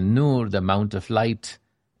Jabal Nur, the Mount of Light,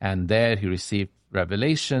 and there he received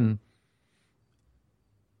revelation,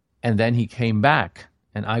 and then he came back,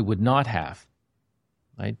 and I would not have,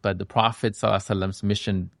 right? But the Prophet ﷺ's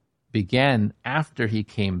mission began after he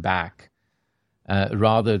came back,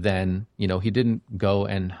 rather than, he didn't go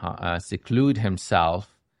and seclude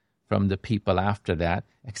himself from the people after that,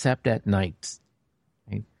 except at night,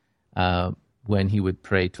 right? When he would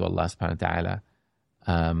pray to Allah subhanahu wa ta'ala.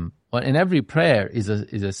 And every prayer is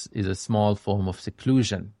a small form of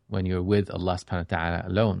seclusion when you're with Allah subhanahu wa ta'ala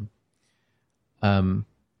alone.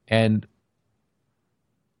 And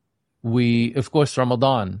we, of course,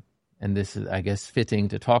 Ramadan, and this is, I guess, fitting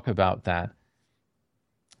to talk about that.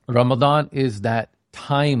 Ramadan is that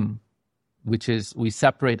time which is we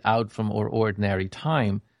separate out from our ordinary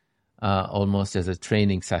time, almost as a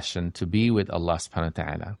training session to be with Allah subhanahu wa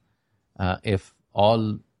ta'ala. If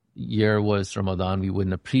all year was Ramadan, we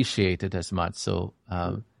wouldn't appreciate it as much. So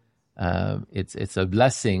it's a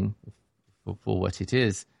blessing for what it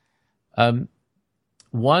is.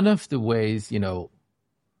 One of the ways,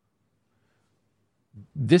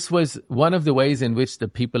 this was one of the ways in which the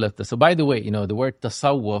people of so by the way, the word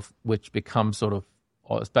tasawwuf, which becomes sort of,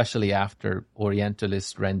 especially after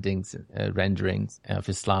Orientalist renderings of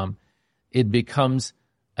Islam, it becomes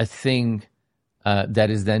a thing that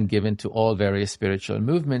is then given to all various spiritual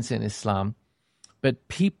movements in Islam. But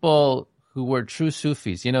people who were true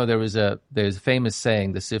Sufis, there's a famous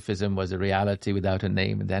saying, the Sufism was a reality without a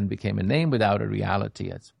name and then became a name without a reality.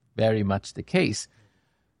 That's very much the case.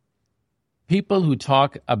 People who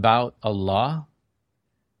talk about Allah,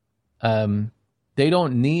 they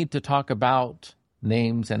don't need to talk about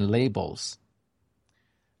names and labels.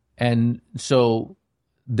 And so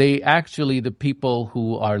the people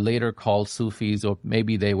who are later called Sufis, or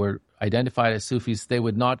maybe they were identified as Sufis, they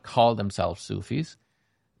would not call themselves Sufis.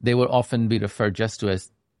 They would often be referred just to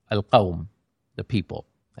as al-qawm, the people.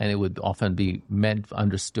 And it would often be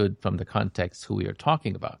understood from the context who we are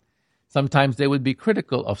talking about. Sometimes they would be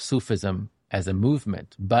critical of Sufism as a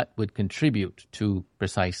movement, but would contribute to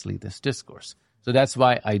precisely this discourse. So that's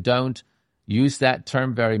why I don't use that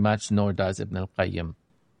term very much, nor does Ibn Qayyim.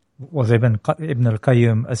 Was Ibn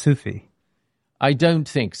Qayyim a Sufi? I don't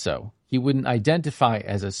think so. He wouldn't identify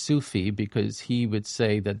as a Sufi because he would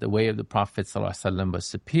say that the way of the Prophet ﷺ was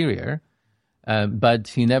superior, but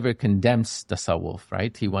he never condemns tasawwuf,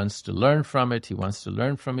 right? He wants to learn from it. He wants to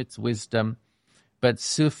learn from its wisdom. But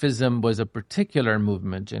Sufism was a particular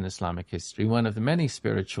movement in Islamic history, one of the many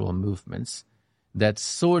spiritual movements that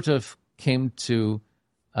sort of came to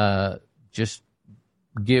become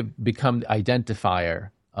the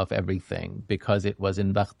identifier of everything because it was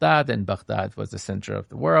in Baghdad, and Baghdad was the center of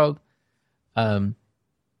the world.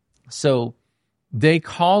 So they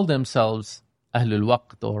call themselves Ahlul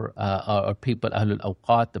Waqt, or people, Ahlul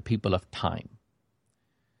Awqat, the people of time.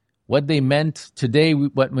 What they meant today,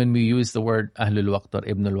 when we use the word Ahlul Waqt or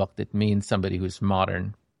Ibn al-Waqt, it means somebody who's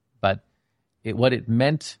modern. But what it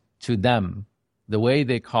meant to them, the way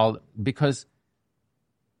they called, because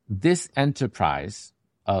this enterprise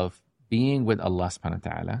of being with Allah subhanahu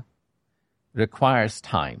wa ta'ala requires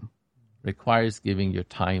time, requires giving your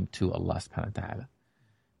time to Allah subhanahu wa ta'ala.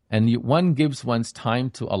 And one gives one's time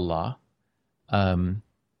to Allah in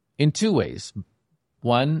two ways.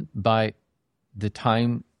 One, by the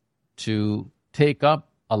time to take up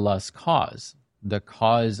Allah's cause, the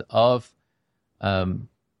cause of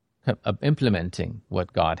implementing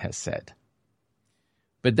what God has said.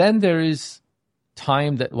 But then there is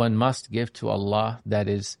time that one must give to Allah that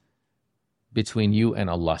is between you and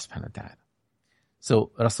Allah subhanahu wa ta'ala.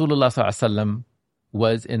 So Rasulullah sallallahu alaihi wasallam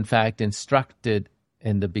was in fact instructed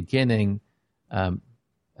in the beginning, and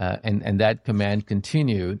that command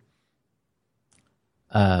continued.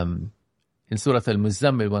 In Surah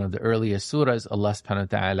Al-Muzammil, one of the earliest surahs, Allah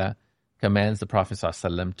subhanahu wa ta'ala commands the Prophet sallallahu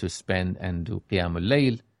alaihi wasallam to spend and do Qiyamul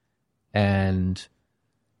Layl. And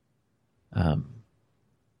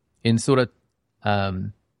in Surah,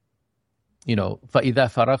 فَإِذَا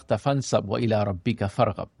فَرَغْتَ فَانْصَبْ وَإِلَىٰ رَبِّكَ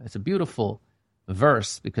فَارْغَبْ. It's a beautiful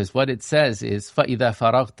verse because what it says is, فَإِذَا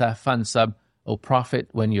فَرَغْتَ فَانْصَبْ, O Prophet,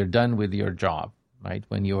 when you're done with your job, right?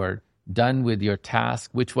 When you're done with your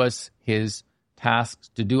task, which was his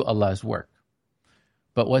task to do Allah's work.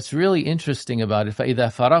 But what's really interesting about it,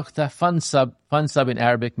 فَإِذَا فَرَغْتَ فَانْصَبْ, fansab in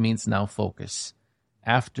Arabic means now focus.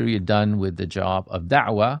 After you're done with the job of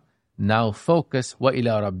da'wah, now focus,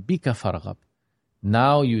 وَإِلَىٰ رَبِّكَ فَارْغَبْ.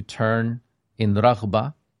 Now you turn in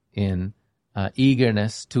raghba, in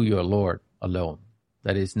eagerness to your Lord alone.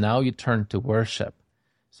 That is, now you turn to worship.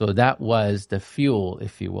 So that was the fuel,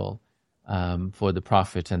 if you will, for the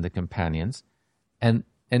Prophet and the companions. And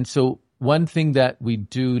so one thing that we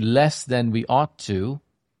do less than we ought to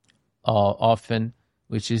often,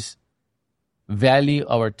 which is value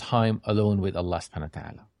our time alone with Allah subhanahu wa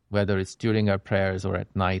ta'ala, whether it's during our prayers or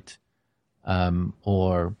at night,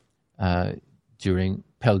 or during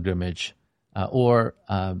pilgrimage, or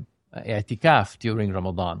i'tikaf during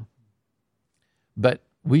Ramadan. But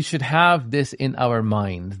we should have this in our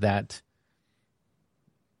mind that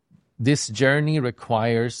this journey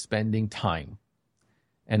requires spending time.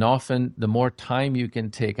 And often the more time you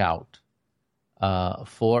can take out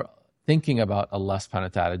for thinking about Allah subhanahu wa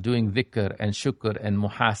ta'ala, doing dhikr and shukr and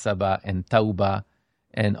muhasabah and tawbah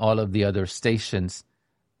and all of the other stations,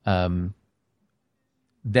 then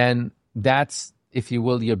that's, if you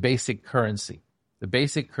will, your basic currency. The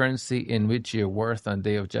basic currency in which your worth on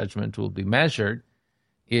Day of Judgment will be measured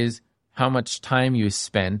is how much time you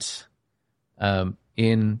spent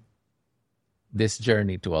in this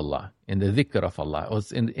journey to Allah, in the dhikr of Allah.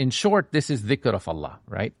 In short, this is dhikr of Allah,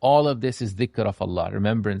 right? All of this is dhikr of Allah,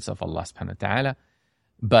 remembrance of Allah subhanahu wa ta'ala.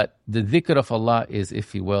 But the dhikr of Allah is,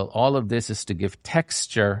 if you will, all of this is to give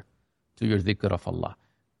texture to your dhikr of Allah.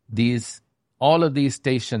 All of these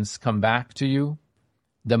stations come back to you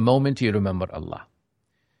the moment you remember Allah.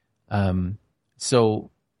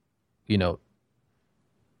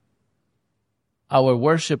 Our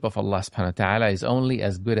worship of Allah subhanahu wa ta'ala is only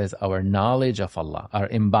as good as our knowledge of Allah, our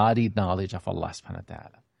embodied knowledge of Allah subhanahu wa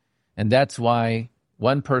ta'ala. And that's why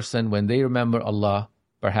one person, when they remember Allah,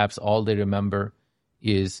 perhaps all they remember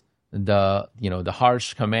is the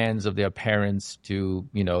harsh commands of their parents to,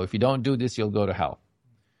 if you don't do this, you'll go to hell.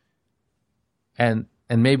 And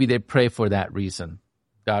maybe they pray for that reason.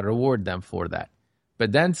 God reward them for that.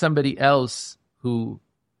 But then somebody else who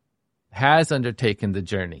has undertaken the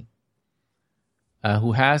journey,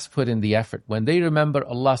 who has put in the effort, when they remember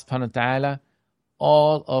Allah subhanahu wa ta'ala,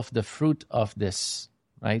 all of the fruit of this,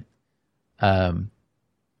 right,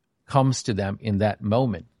 comes to them in that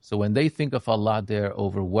moment. So when they think of Allah, they're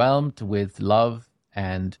overwhelmed with love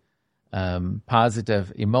and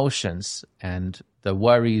positive emotions, and the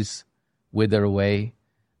worries wither away.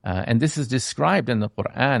 And this is described in the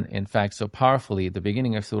Quran, in fact, so powerfully at the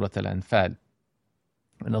beginning of Surah Al-Anfal,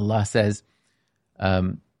 when Allah says,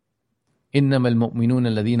 إنما المؤمنون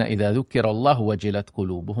الذين إذا ذكر الله وجلت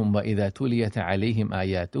قلوبهم وإذا تليت عليهم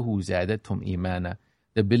آياته زادتهم إيمانا.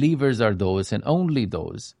 The believers are those, and only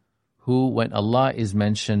those, who, when Allah is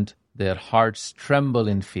mentioned, their hearts tremble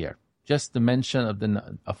in fear. Just the mention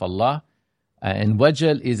of Allah, and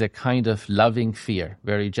wajal is a kind of loving fear,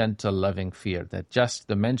 very gentle, loving fear. That just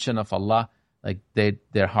the mention of Allah, like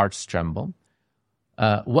their hearts tremble.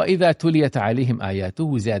 وَإِذَا تُلِيَتْ عَلَيْهِمْ آيَاتُهُ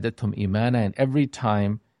زَادَتْهُمْ إِيمَانًا. And every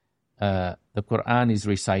time the Quran is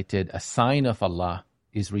recited, a sign of Allah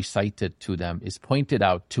is recited to them, is pointed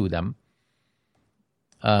out to them,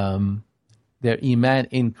 their iman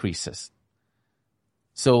increases.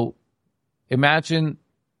 So imagine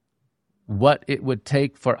what it would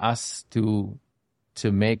take for us to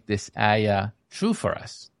make this ayah true for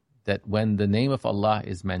us, that when the name of Allah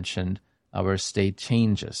is mentioned, our state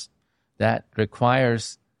changes. That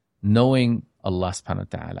requires knowing Allah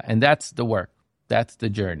subhanahu wa ta'ala. And that's the work. That's the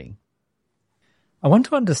journey. I want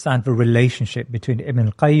to understand the relationship between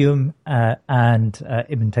Ibn Qayyim and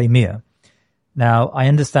Ibn Taymiyyah. Now, I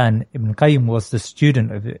understand Ibn Qayyim was the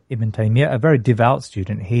student of Ibn Taymiyyah, a very devout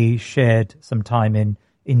student. He shared some time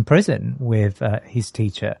in prison with his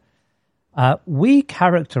teacher. We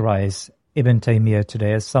characterize Ibn Taymiyyah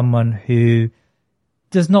today as someone who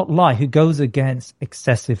does not lie, who goes against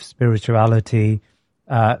excessive spirituality.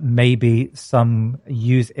 Maybe some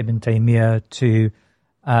use Ibn Taymiyyah to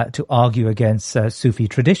argue against Sufi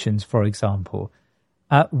traditions, for example.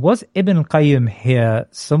 Was Ibn Qayyim here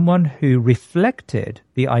someone who reflected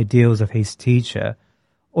the ideals of his teacher,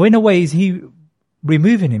 or in a way is he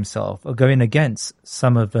removing himself or going against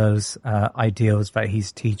some of those ideals that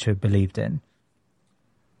his teacher believed in?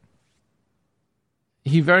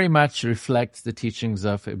 He very much reflects the teachings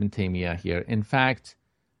of Ibn Taymiyyah here. In fact,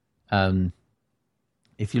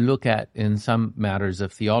 if you look at in some matters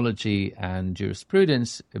of theology and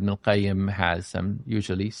jurisprudence, Ibn al-Qayyim has some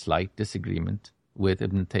usually slight disagreement with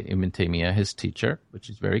Ibn Taymiyyah, his teacher, which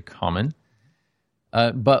is very common.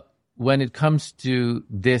 But when it comes to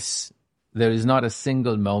this, there is not a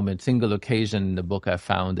single moment, single occasion in the book I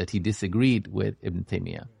found that he disagreed with Ibn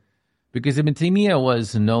Taymiyyah. Because Ibn Taymiyyah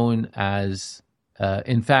was known as,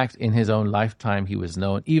 in fact, in his own lifetime, he was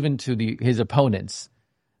known even to his opponents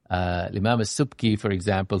Imam al-Subki, for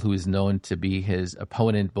example, who is known to be his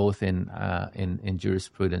opponent both in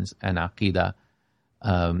jurisprudence and aqidah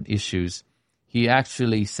issues, he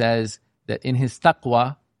actually says that in his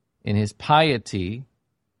taqwa, in his piety,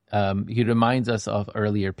 he reminds us of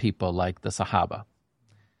earlier people like the Sahaba.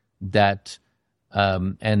 That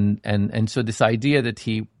and so this idea that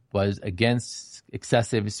he was against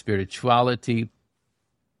excessive spirituality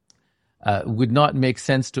would not make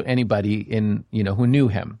sense to anybody who knew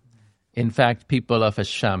him. In fact, people of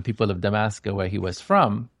Asham, people of Damascus, where he was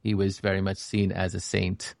from, he was very much seen as a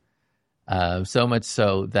saint. So much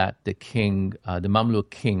so that the king, the Mamluk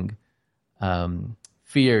king,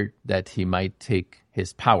 feared that he might take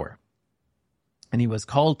his power. And he was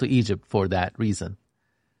called to Egypt for that reason.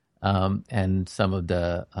 And some of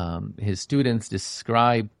his students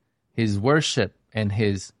describe his worship and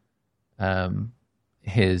his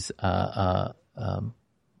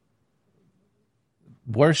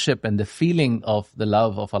worship and the feeling of the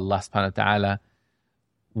love of Allah subhanahu wa ta'ala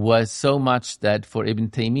was so much that for Ibn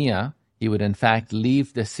Taymiyyah, he would in fact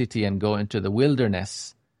leave the city and go into the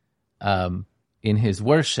wilderness in his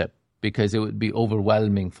worship because it would be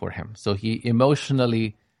overwhelming for him. So he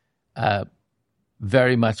emotionally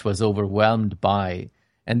very much was overwhelmed by,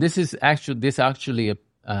 and this actually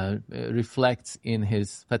reflects in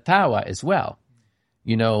his fatwa as well.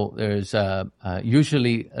 There's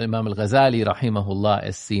usually Imam al-Ghazali rahimahullah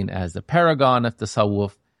is seen as the paragon of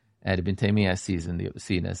tasawwuf, and Ibn Taymiyyah is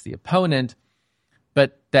seen as the opponent,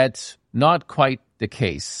 but that's not quite the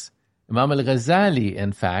case. Imam al-Ghazali,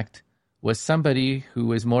 in fact, was somebody who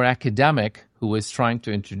was more academic, who was trying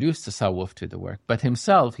to introduce tasawwuf to the work, but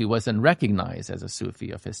himself, he wasn't recognized as a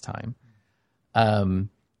Sufi of his time.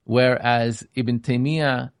 Whereas Ibn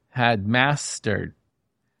Taymiyyah had mastered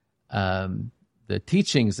the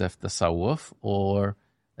teachings of tasawwuf, or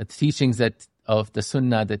the teachings of the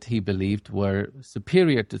sunnah that he believed were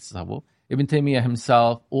superior to tasawwuf. Ibn Taymiyyah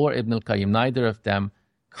himself or Ibn Qayyim, neither of them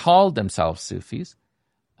called themselves Sufis.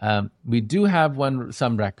 We do have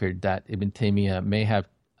some record that Ibn Taymiyyah may have,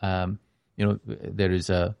 there is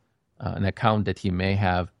an account that he may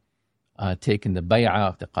have taken the bay'ah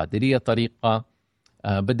of the Qadiriyya tariqah,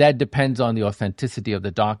 but that depends on the authenticity of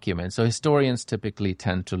the document. So historians typically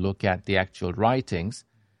tend to look at the actual writings,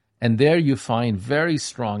 and there you find very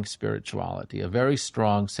strong spirituality, a very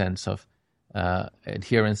strong sense of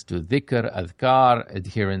adherence to dhikr, adhkar,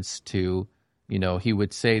 adherence to, he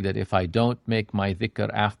would say that if I don't make my dhikr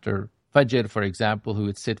after Fajr, for example, he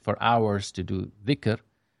would sit for hours to do dhikr,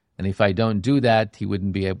 and if I don't do that, he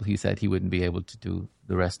said he wouldn't be able to do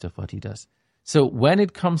the rest of what he does. So when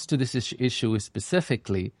it comes to this issue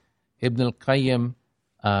specifically, Ibn al-Qayyim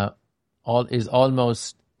is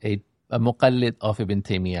almost a muqallid of Ibn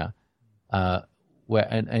Taymiyyah,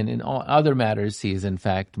 and in all other matters, he is in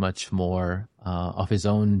fact much more of his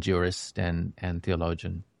own jurist and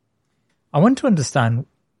theologian. I want to understand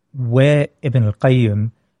where Ibn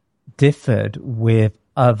al-Qayyim differed with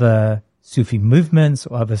other Sufi movements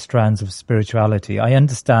or other strands of spirituality. I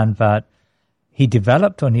understand that he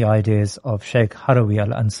developed on the ideas of Sheikh Harawi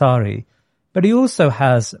al-Ansari, but he also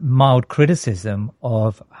has mild criticism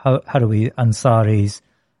of Harawi Ansari's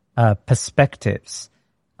perspectives.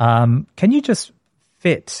 Can you just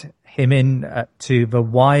fit him in to the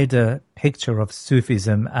wider picture of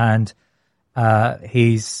Sufism and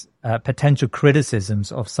his potential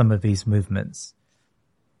criticisms of some of these movements?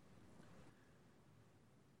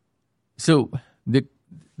 So the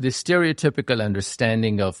stereotypical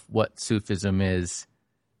understanding of what Sufism is,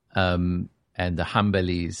 and the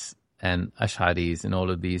Hanbalis and Ash'aris and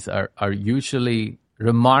all of these are usually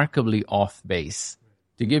remarkably off base.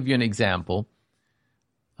 To give you an example,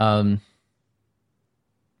 Abu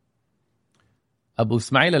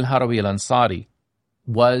Ismail al-Harawi al-Ansari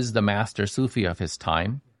was the master Sufi of his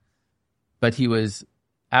time, but he was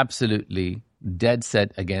absolutely dead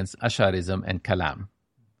set against Ash'arism and Kalam.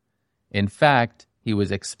 In fact, he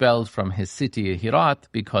was expelled from his city, Herat,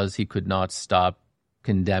 because he could not stop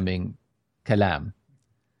condemning Kalam.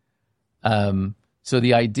 So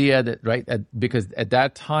the idea that, because at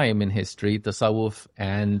that time in history, Tasawwuf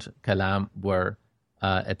and Kalam were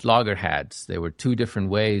at loggerheads. They were two different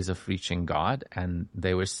ways of reaching God, and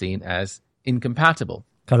they were seen as incompatible.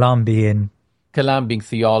 Kalam being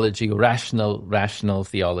theology, rational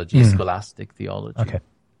theology, scholastic theology. Okay.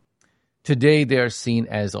 Today, they are seen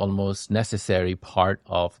as almost necessary part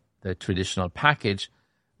of the traditional package.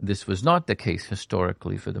 This was not the case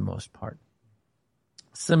historically for the most part.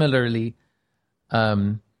 Similarly,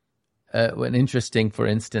 an interesting, for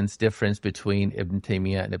instance, difference between Ibn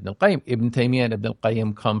Taymiyyah and Ibn Qayyim. Ibn Taymiyyah and Ibn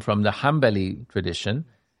Qayyim come from the Hanbali tradition,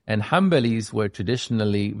 And Hanbalis were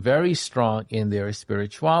traditionally very strong in their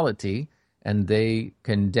spirituality, and they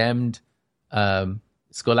condemned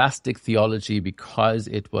scholastic theology because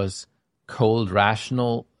it was cold,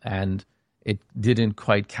 rational, and it didn't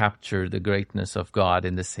quite capture the greatness of God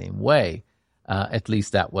in the same way. At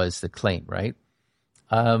least that was the claim, right?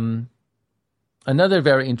 Another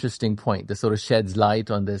very interesting point that sort of sheds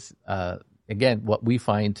light on this, again, what we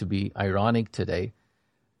find to be ironic today.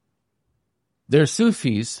 There are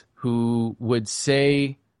Sufis who would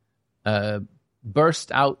say,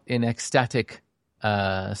 burst out in ecstatic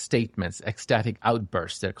statements, ecstatic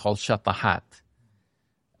outbursts. They're called shatahat.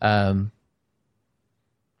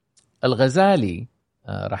 Al-Ghazali,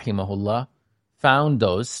 rahimahullah, found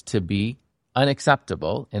those to be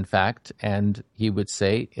unacceptable, in fact, and he would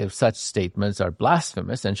say if such statements are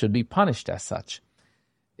blasphemous and should be punished as such.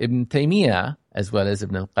 Ibn Taymiyyah, as well as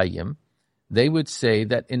Ibn Qayyim, they would say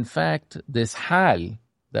that, in fact, this hal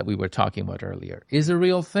that we were talking about earlier is a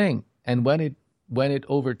real thing, and when it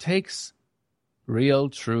overtakes real,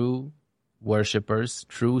 true worshippers,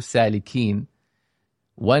 true salikin,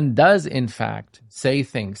 one does, in fact, say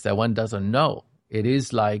things that one doesn't know. It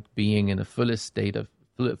is like being in a fullest state of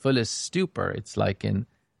fullest stupor. It's like in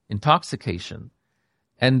intoxication.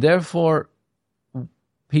 And therefore,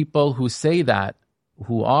 people who say that,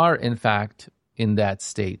 who are, in fact, in that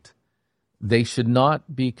state, they should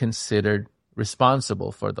not be considered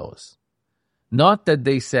responsible for those. Not that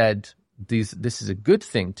they said this is a good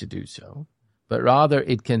thing to do so, but rather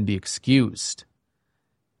it can be excused.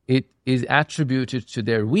 It is attributed to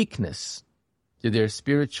their weakness, to their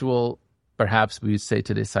spiritual, perhaps we would say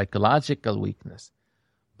to their psychological weakness.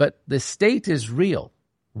 But the state is real.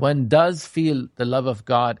 One does feel the love of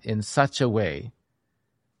God in such a way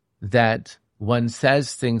that one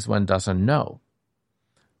says things one doesn't know.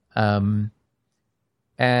 And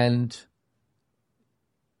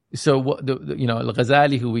so,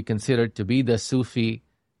 Al-Ghazali, who we consider to be the Sufi,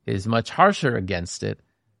 is much harsher against it.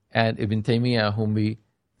 And Ibn Taymiyyah, whom we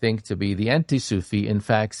think to be the anti-Sufi, in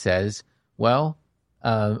fact says, well,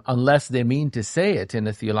 unless they mean to say it in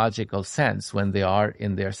a theological sense, when they are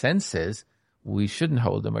in their senses, we shouldn't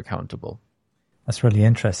hold them accountable. That's really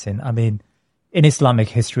interesting. I mean, in Islamic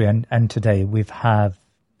history and today, we have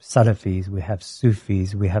Salafis, we have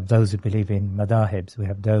Sufis, we have those who believe in madahibs, we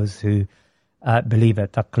have those who believe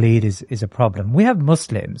that taqleed is a problem. We have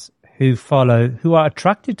Muslims who are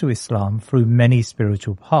attracted to Islam through many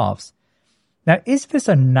spiritual paths. Now, is this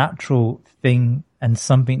a natural thing and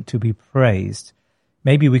something to be praised?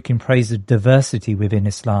 Maybe we can praise the diversity within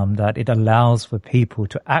Islam, that it allows for people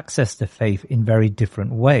to access the faith in very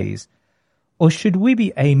different ways. Or should we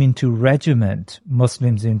be aiming to regiment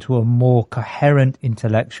Muslims into a more coherent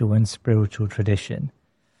intellectual and spiritual tradition?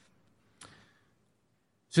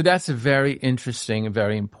 So that's a very interesting, a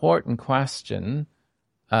very important question.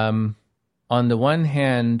 On the one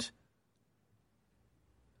hand,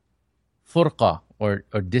 furqa, or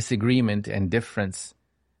disagreement and difference,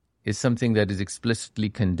 is something that is explicitly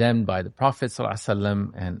condemned by the Prophet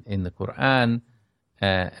ﷺ and in the Quran,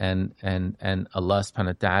 and Allah subhanahu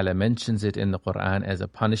wa ta'ala mentions it in the Quran as a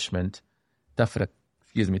punishment.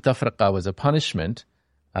 Tafriqa was a punishment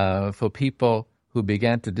for people who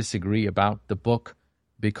began to disagree about the book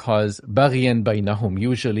because baghyan baynahum,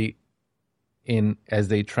 usually as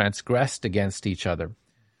they transgressed against each other.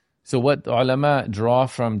 So what the ulama draw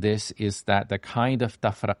from this is that the kind of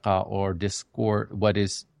tafriqa or discord, what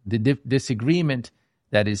is the disagreement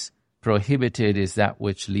that is prohibited, is that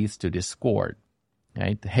which leads to discord,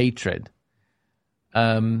 right? Hatred.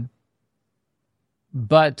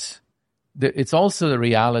 But it's also the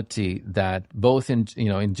reality that both in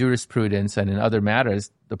jurisprudence and in other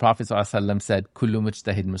matters, the Prophet ﷺ said, "Kullu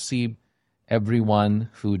mujtahid musib," everyone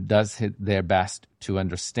who does their best to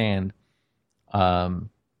understand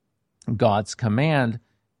God's command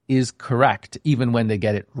is correct, even when they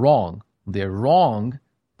get it wrong. They're wrong,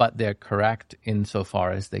 but they're correct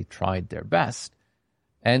insofar as they tried their best.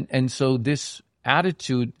 And so this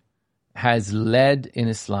attitude has led in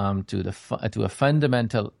Islam to a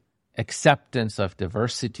fundamental acceptance of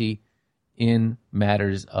diversity in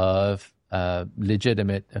matters of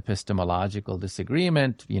legitimate epistemological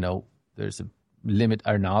disagreement. There's a limit,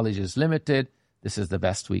 our knowledge is limited, this is the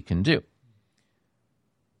best we can do.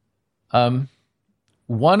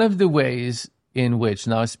 One of the ways in which,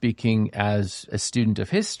 now speaking as a student of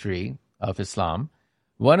history of Islam,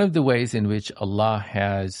 one of the ways in which Allah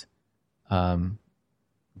has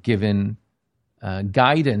given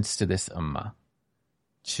guidance to this ummah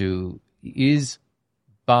is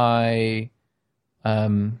by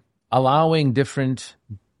allowing different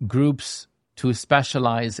groups to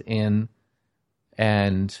specialize in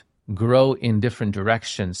and grow in different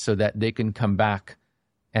directions so that they can come back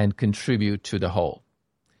and contribute to the whole.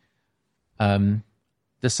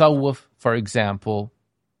 Tasawwuf, for example,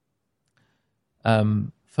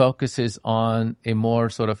 focuses on a more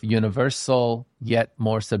sort of universal yet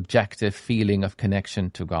more subjective feeling of connection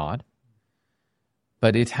to God.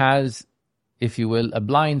 But it has, if you will, a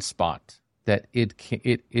blind spot that it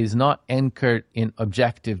is not anchored in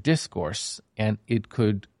objective discourse, and it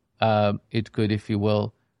could, if you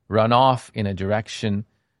will, run off in a direction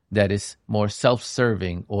that is more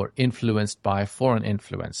self-serving or influenced by foreign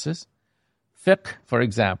influences. Fiqh, for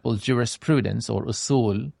example, jurisprudence or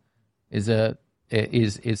usul,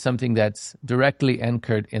 is something that's directly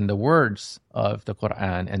anchored in the words of the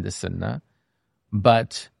Quran and the Sunnah,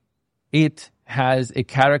 but it has a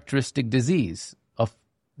characteristic disease of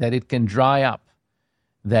that it can dry up,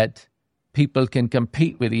 that people can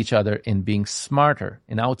compete with each other in being smarter,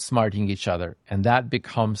 in outsmarting each other, and that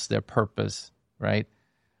becomes their purpose, right?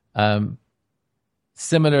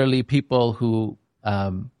 Similarly, people who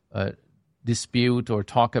dispute or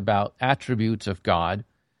talk about attributes of God,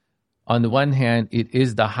 on the one hand, it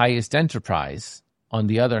is the highest enterprise. On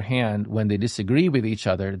the other hand, when they disagree with each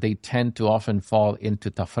other, they tend to often fall into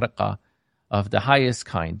tafriqa of the highest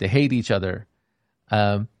kind. They hate each other.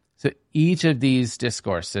 So each of these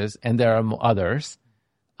discourses, and there are others,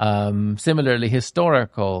 similarly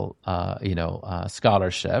historical,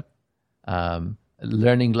 scholarship,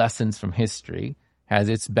 learning lessons from history, has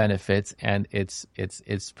its benefits and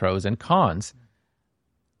its pros and cons.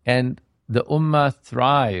 And the ummah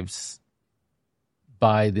thrives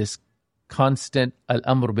by this constant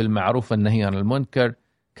al-amr bil-ma'ruf and nahi al-munkar,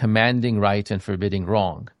 commanding right and forbidding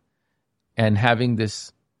wrong, and having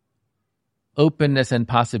this openness and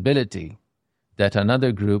possibility that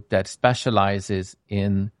another group that specializes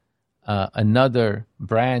in another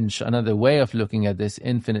branch, another way of looking at this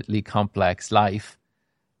infinitely complex life,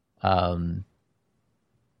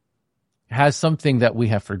 has something that we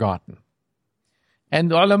have forgotten. And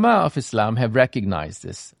the ulama of Islam have recognized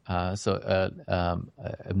this. Allama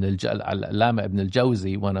Ibn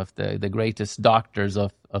al-Jawzi, one of the greatest doctors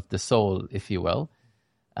of the soul, if you will,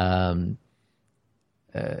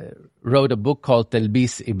 wrote a book called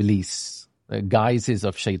Talbis Iblis, the guises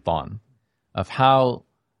of shaitan, of how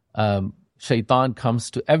shaitan comes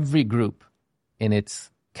to every group in its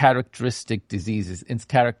characteristic diseases, its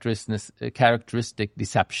characteristic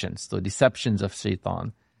deceptions, so deceptions of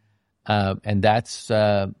shaitan. And that's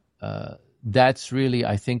really,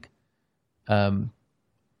 I think,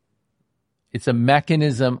 it's a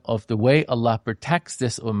mechanism of the way Allah protects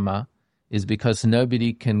this ummah, is because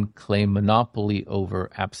nobody can claim monopoly over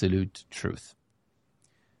absolute truth.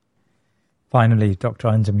 Finally, Dr.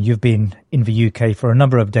 Anjum, you've been in the UK for a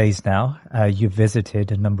number of days now. You've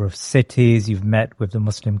visited a number of cities. You've met with the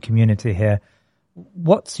Muslim community here.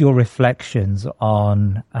 What's your reflections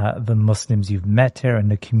on the Muslims you've met here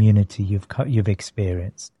and the community you've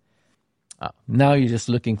experienced? Now you're just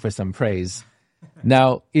looking for some praise.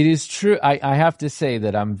 Now, it is true, I have to say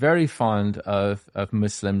that I'm very fond of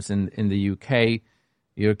Muslims in the UK.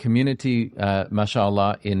 Your community,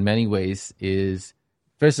 mashallah, in many ways is,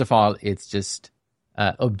 first of all, it's just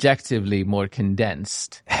objectively more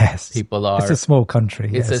condensed. Yes. People are. It's a small country.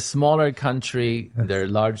 It's a smaller country. Yes. There are a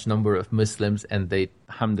large number of Muslims, and they,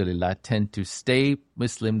 alhamdulillah, tend to stay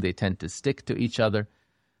Muslim. They tend to stick to each other.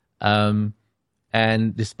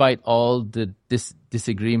 And despite all the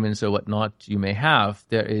disagreements or whatnot you may have,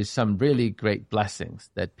 there is some really great blessings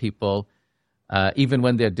that people, even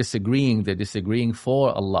when they're disagreeing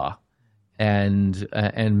for Allah. And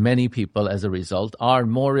many people, as a result, are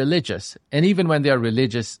more religious. And even when they are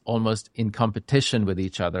religious, almost in competition with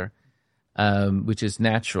each other, which is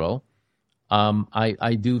natural,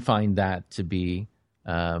 I do find that to be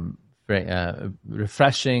very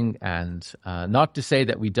refreshing. And not to say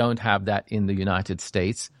that we don't have that in the United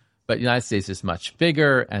States, but the United States is much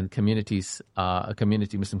bigger, and Muslim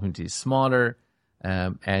community is smaller,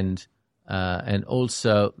 and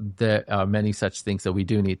also there are many such things that we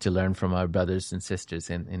do need to learn from our brothers and sisters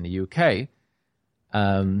in the UK.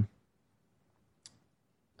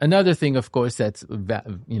 Another thing, of course, that's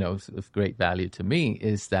of great value to me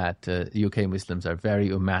is that UK Muslims are very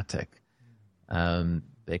ummatic.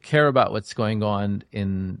 They care about what's going on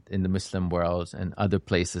in the Muslim world and other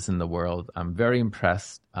places in the world. I'm very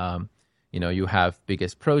impressed. You have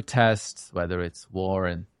biggest protests, whether it's war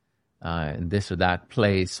in this or that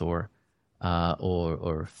place, or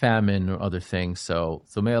famine or other things. So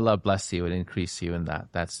may Allah bless you and increase you in that.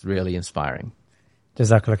 That's really inspiring.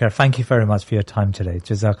 Jazakallah khair. Thank you very much for your time today.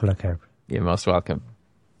 Jazakallah khair. You're most welcome.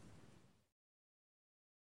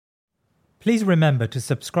 Please remember to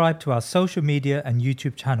subscribe to our social media and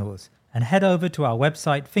YouTube channels and head over to our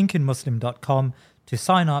website thinkingmuslim.com to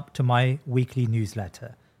sign up to my weekly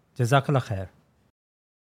newsletter. Jazakallah khair.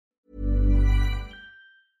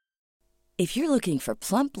 If you're looking for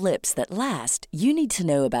plump lips that last, you need to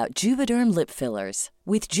know about Juvederm lip fillers.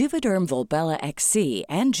 With Juvederm Volbella XC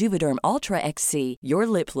and Juvederm Ultra XC, your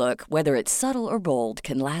lip look, whether it's subtle or bold,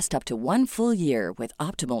 can last up to 1 full year with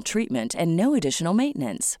optimal treatment and no additional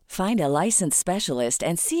maintenance. Find a licensed specialist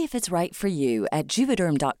and see if it's right for you at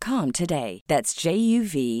Juvederm.com today. That's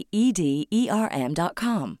JUVEDERM.com.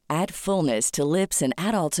 Add fullness to lips in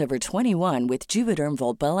adults over 21 with Juvederm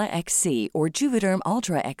Volbella XC or Juvederm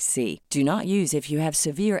Ultra XC. Do not use if you have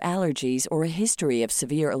severe allergies or a history of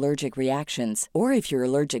severe allergic reactions, or if you're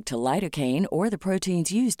allergic to lidocaine or the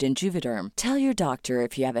proteins used in Juvederm. Tell your doctor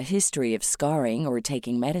if you have a history of scarring or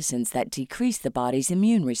taking medicines that decrease the body's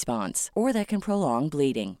immune response or that can prolong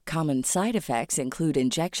bleeding. Common side effects include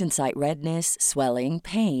injection site redness, swelling,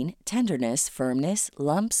 pain, tenderness, firmness,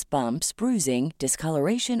 lumps, bumps, bruising,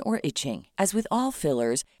 discoloration, or itching. As with all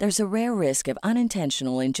fillers, there's a rare risk of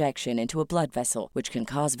unintentional injection into a blood vessel, which can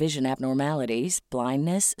cause vision abnormalities,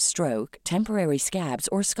 blindness, stroke, temporary scabs,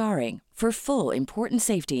 or scarring. For full, important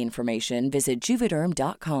safety information, visit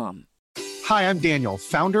Juvederm.com. Hi, I'm Daniel,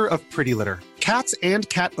 founder of Pretty Litter. Cats and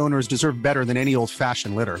cat owners deserve better than any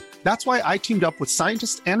old-fashioned litter. That's why I teamed up with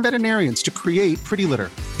scientists and veterinarians to create Pretty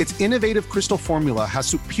Litter. Its innovative crystal formula has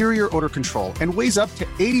superior odor control and weighs up to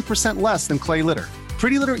 80% less than clay litter.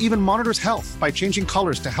 Pretty Litter even monitors health by changing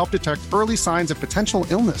colors to help detect early signs of potential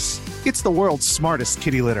illness. It's the world's smartest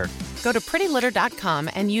kitty litter. Go to prettylitter.com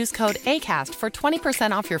and use code ACAST for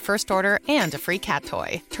 20% off your first order and a free cat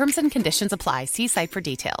toy. Terms and conditions apply. See site for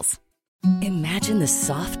details. Imagine the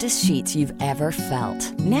softest sheets you've ever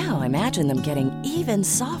felt. Now imagine them getting even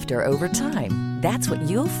softer over time. That's what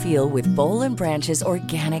you'll feel with Boll & Branch's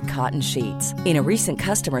organic cotton sheets. In a recent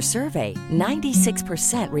customer survey,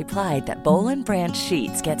 96% replied that Boll & Branch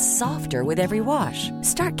sheets get softer with every wash.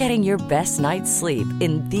 Start getting your best night's sleep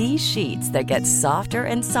in these sheets that get softer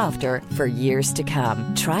and softer for years to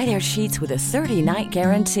come. Try their sheets with a 30-night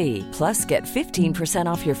guarantee. Plus, get 15%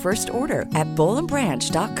 off your first order at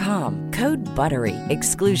bollandbranch.com. Code BUTTERY.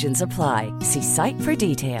 Exclusions apply. See site for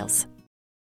details.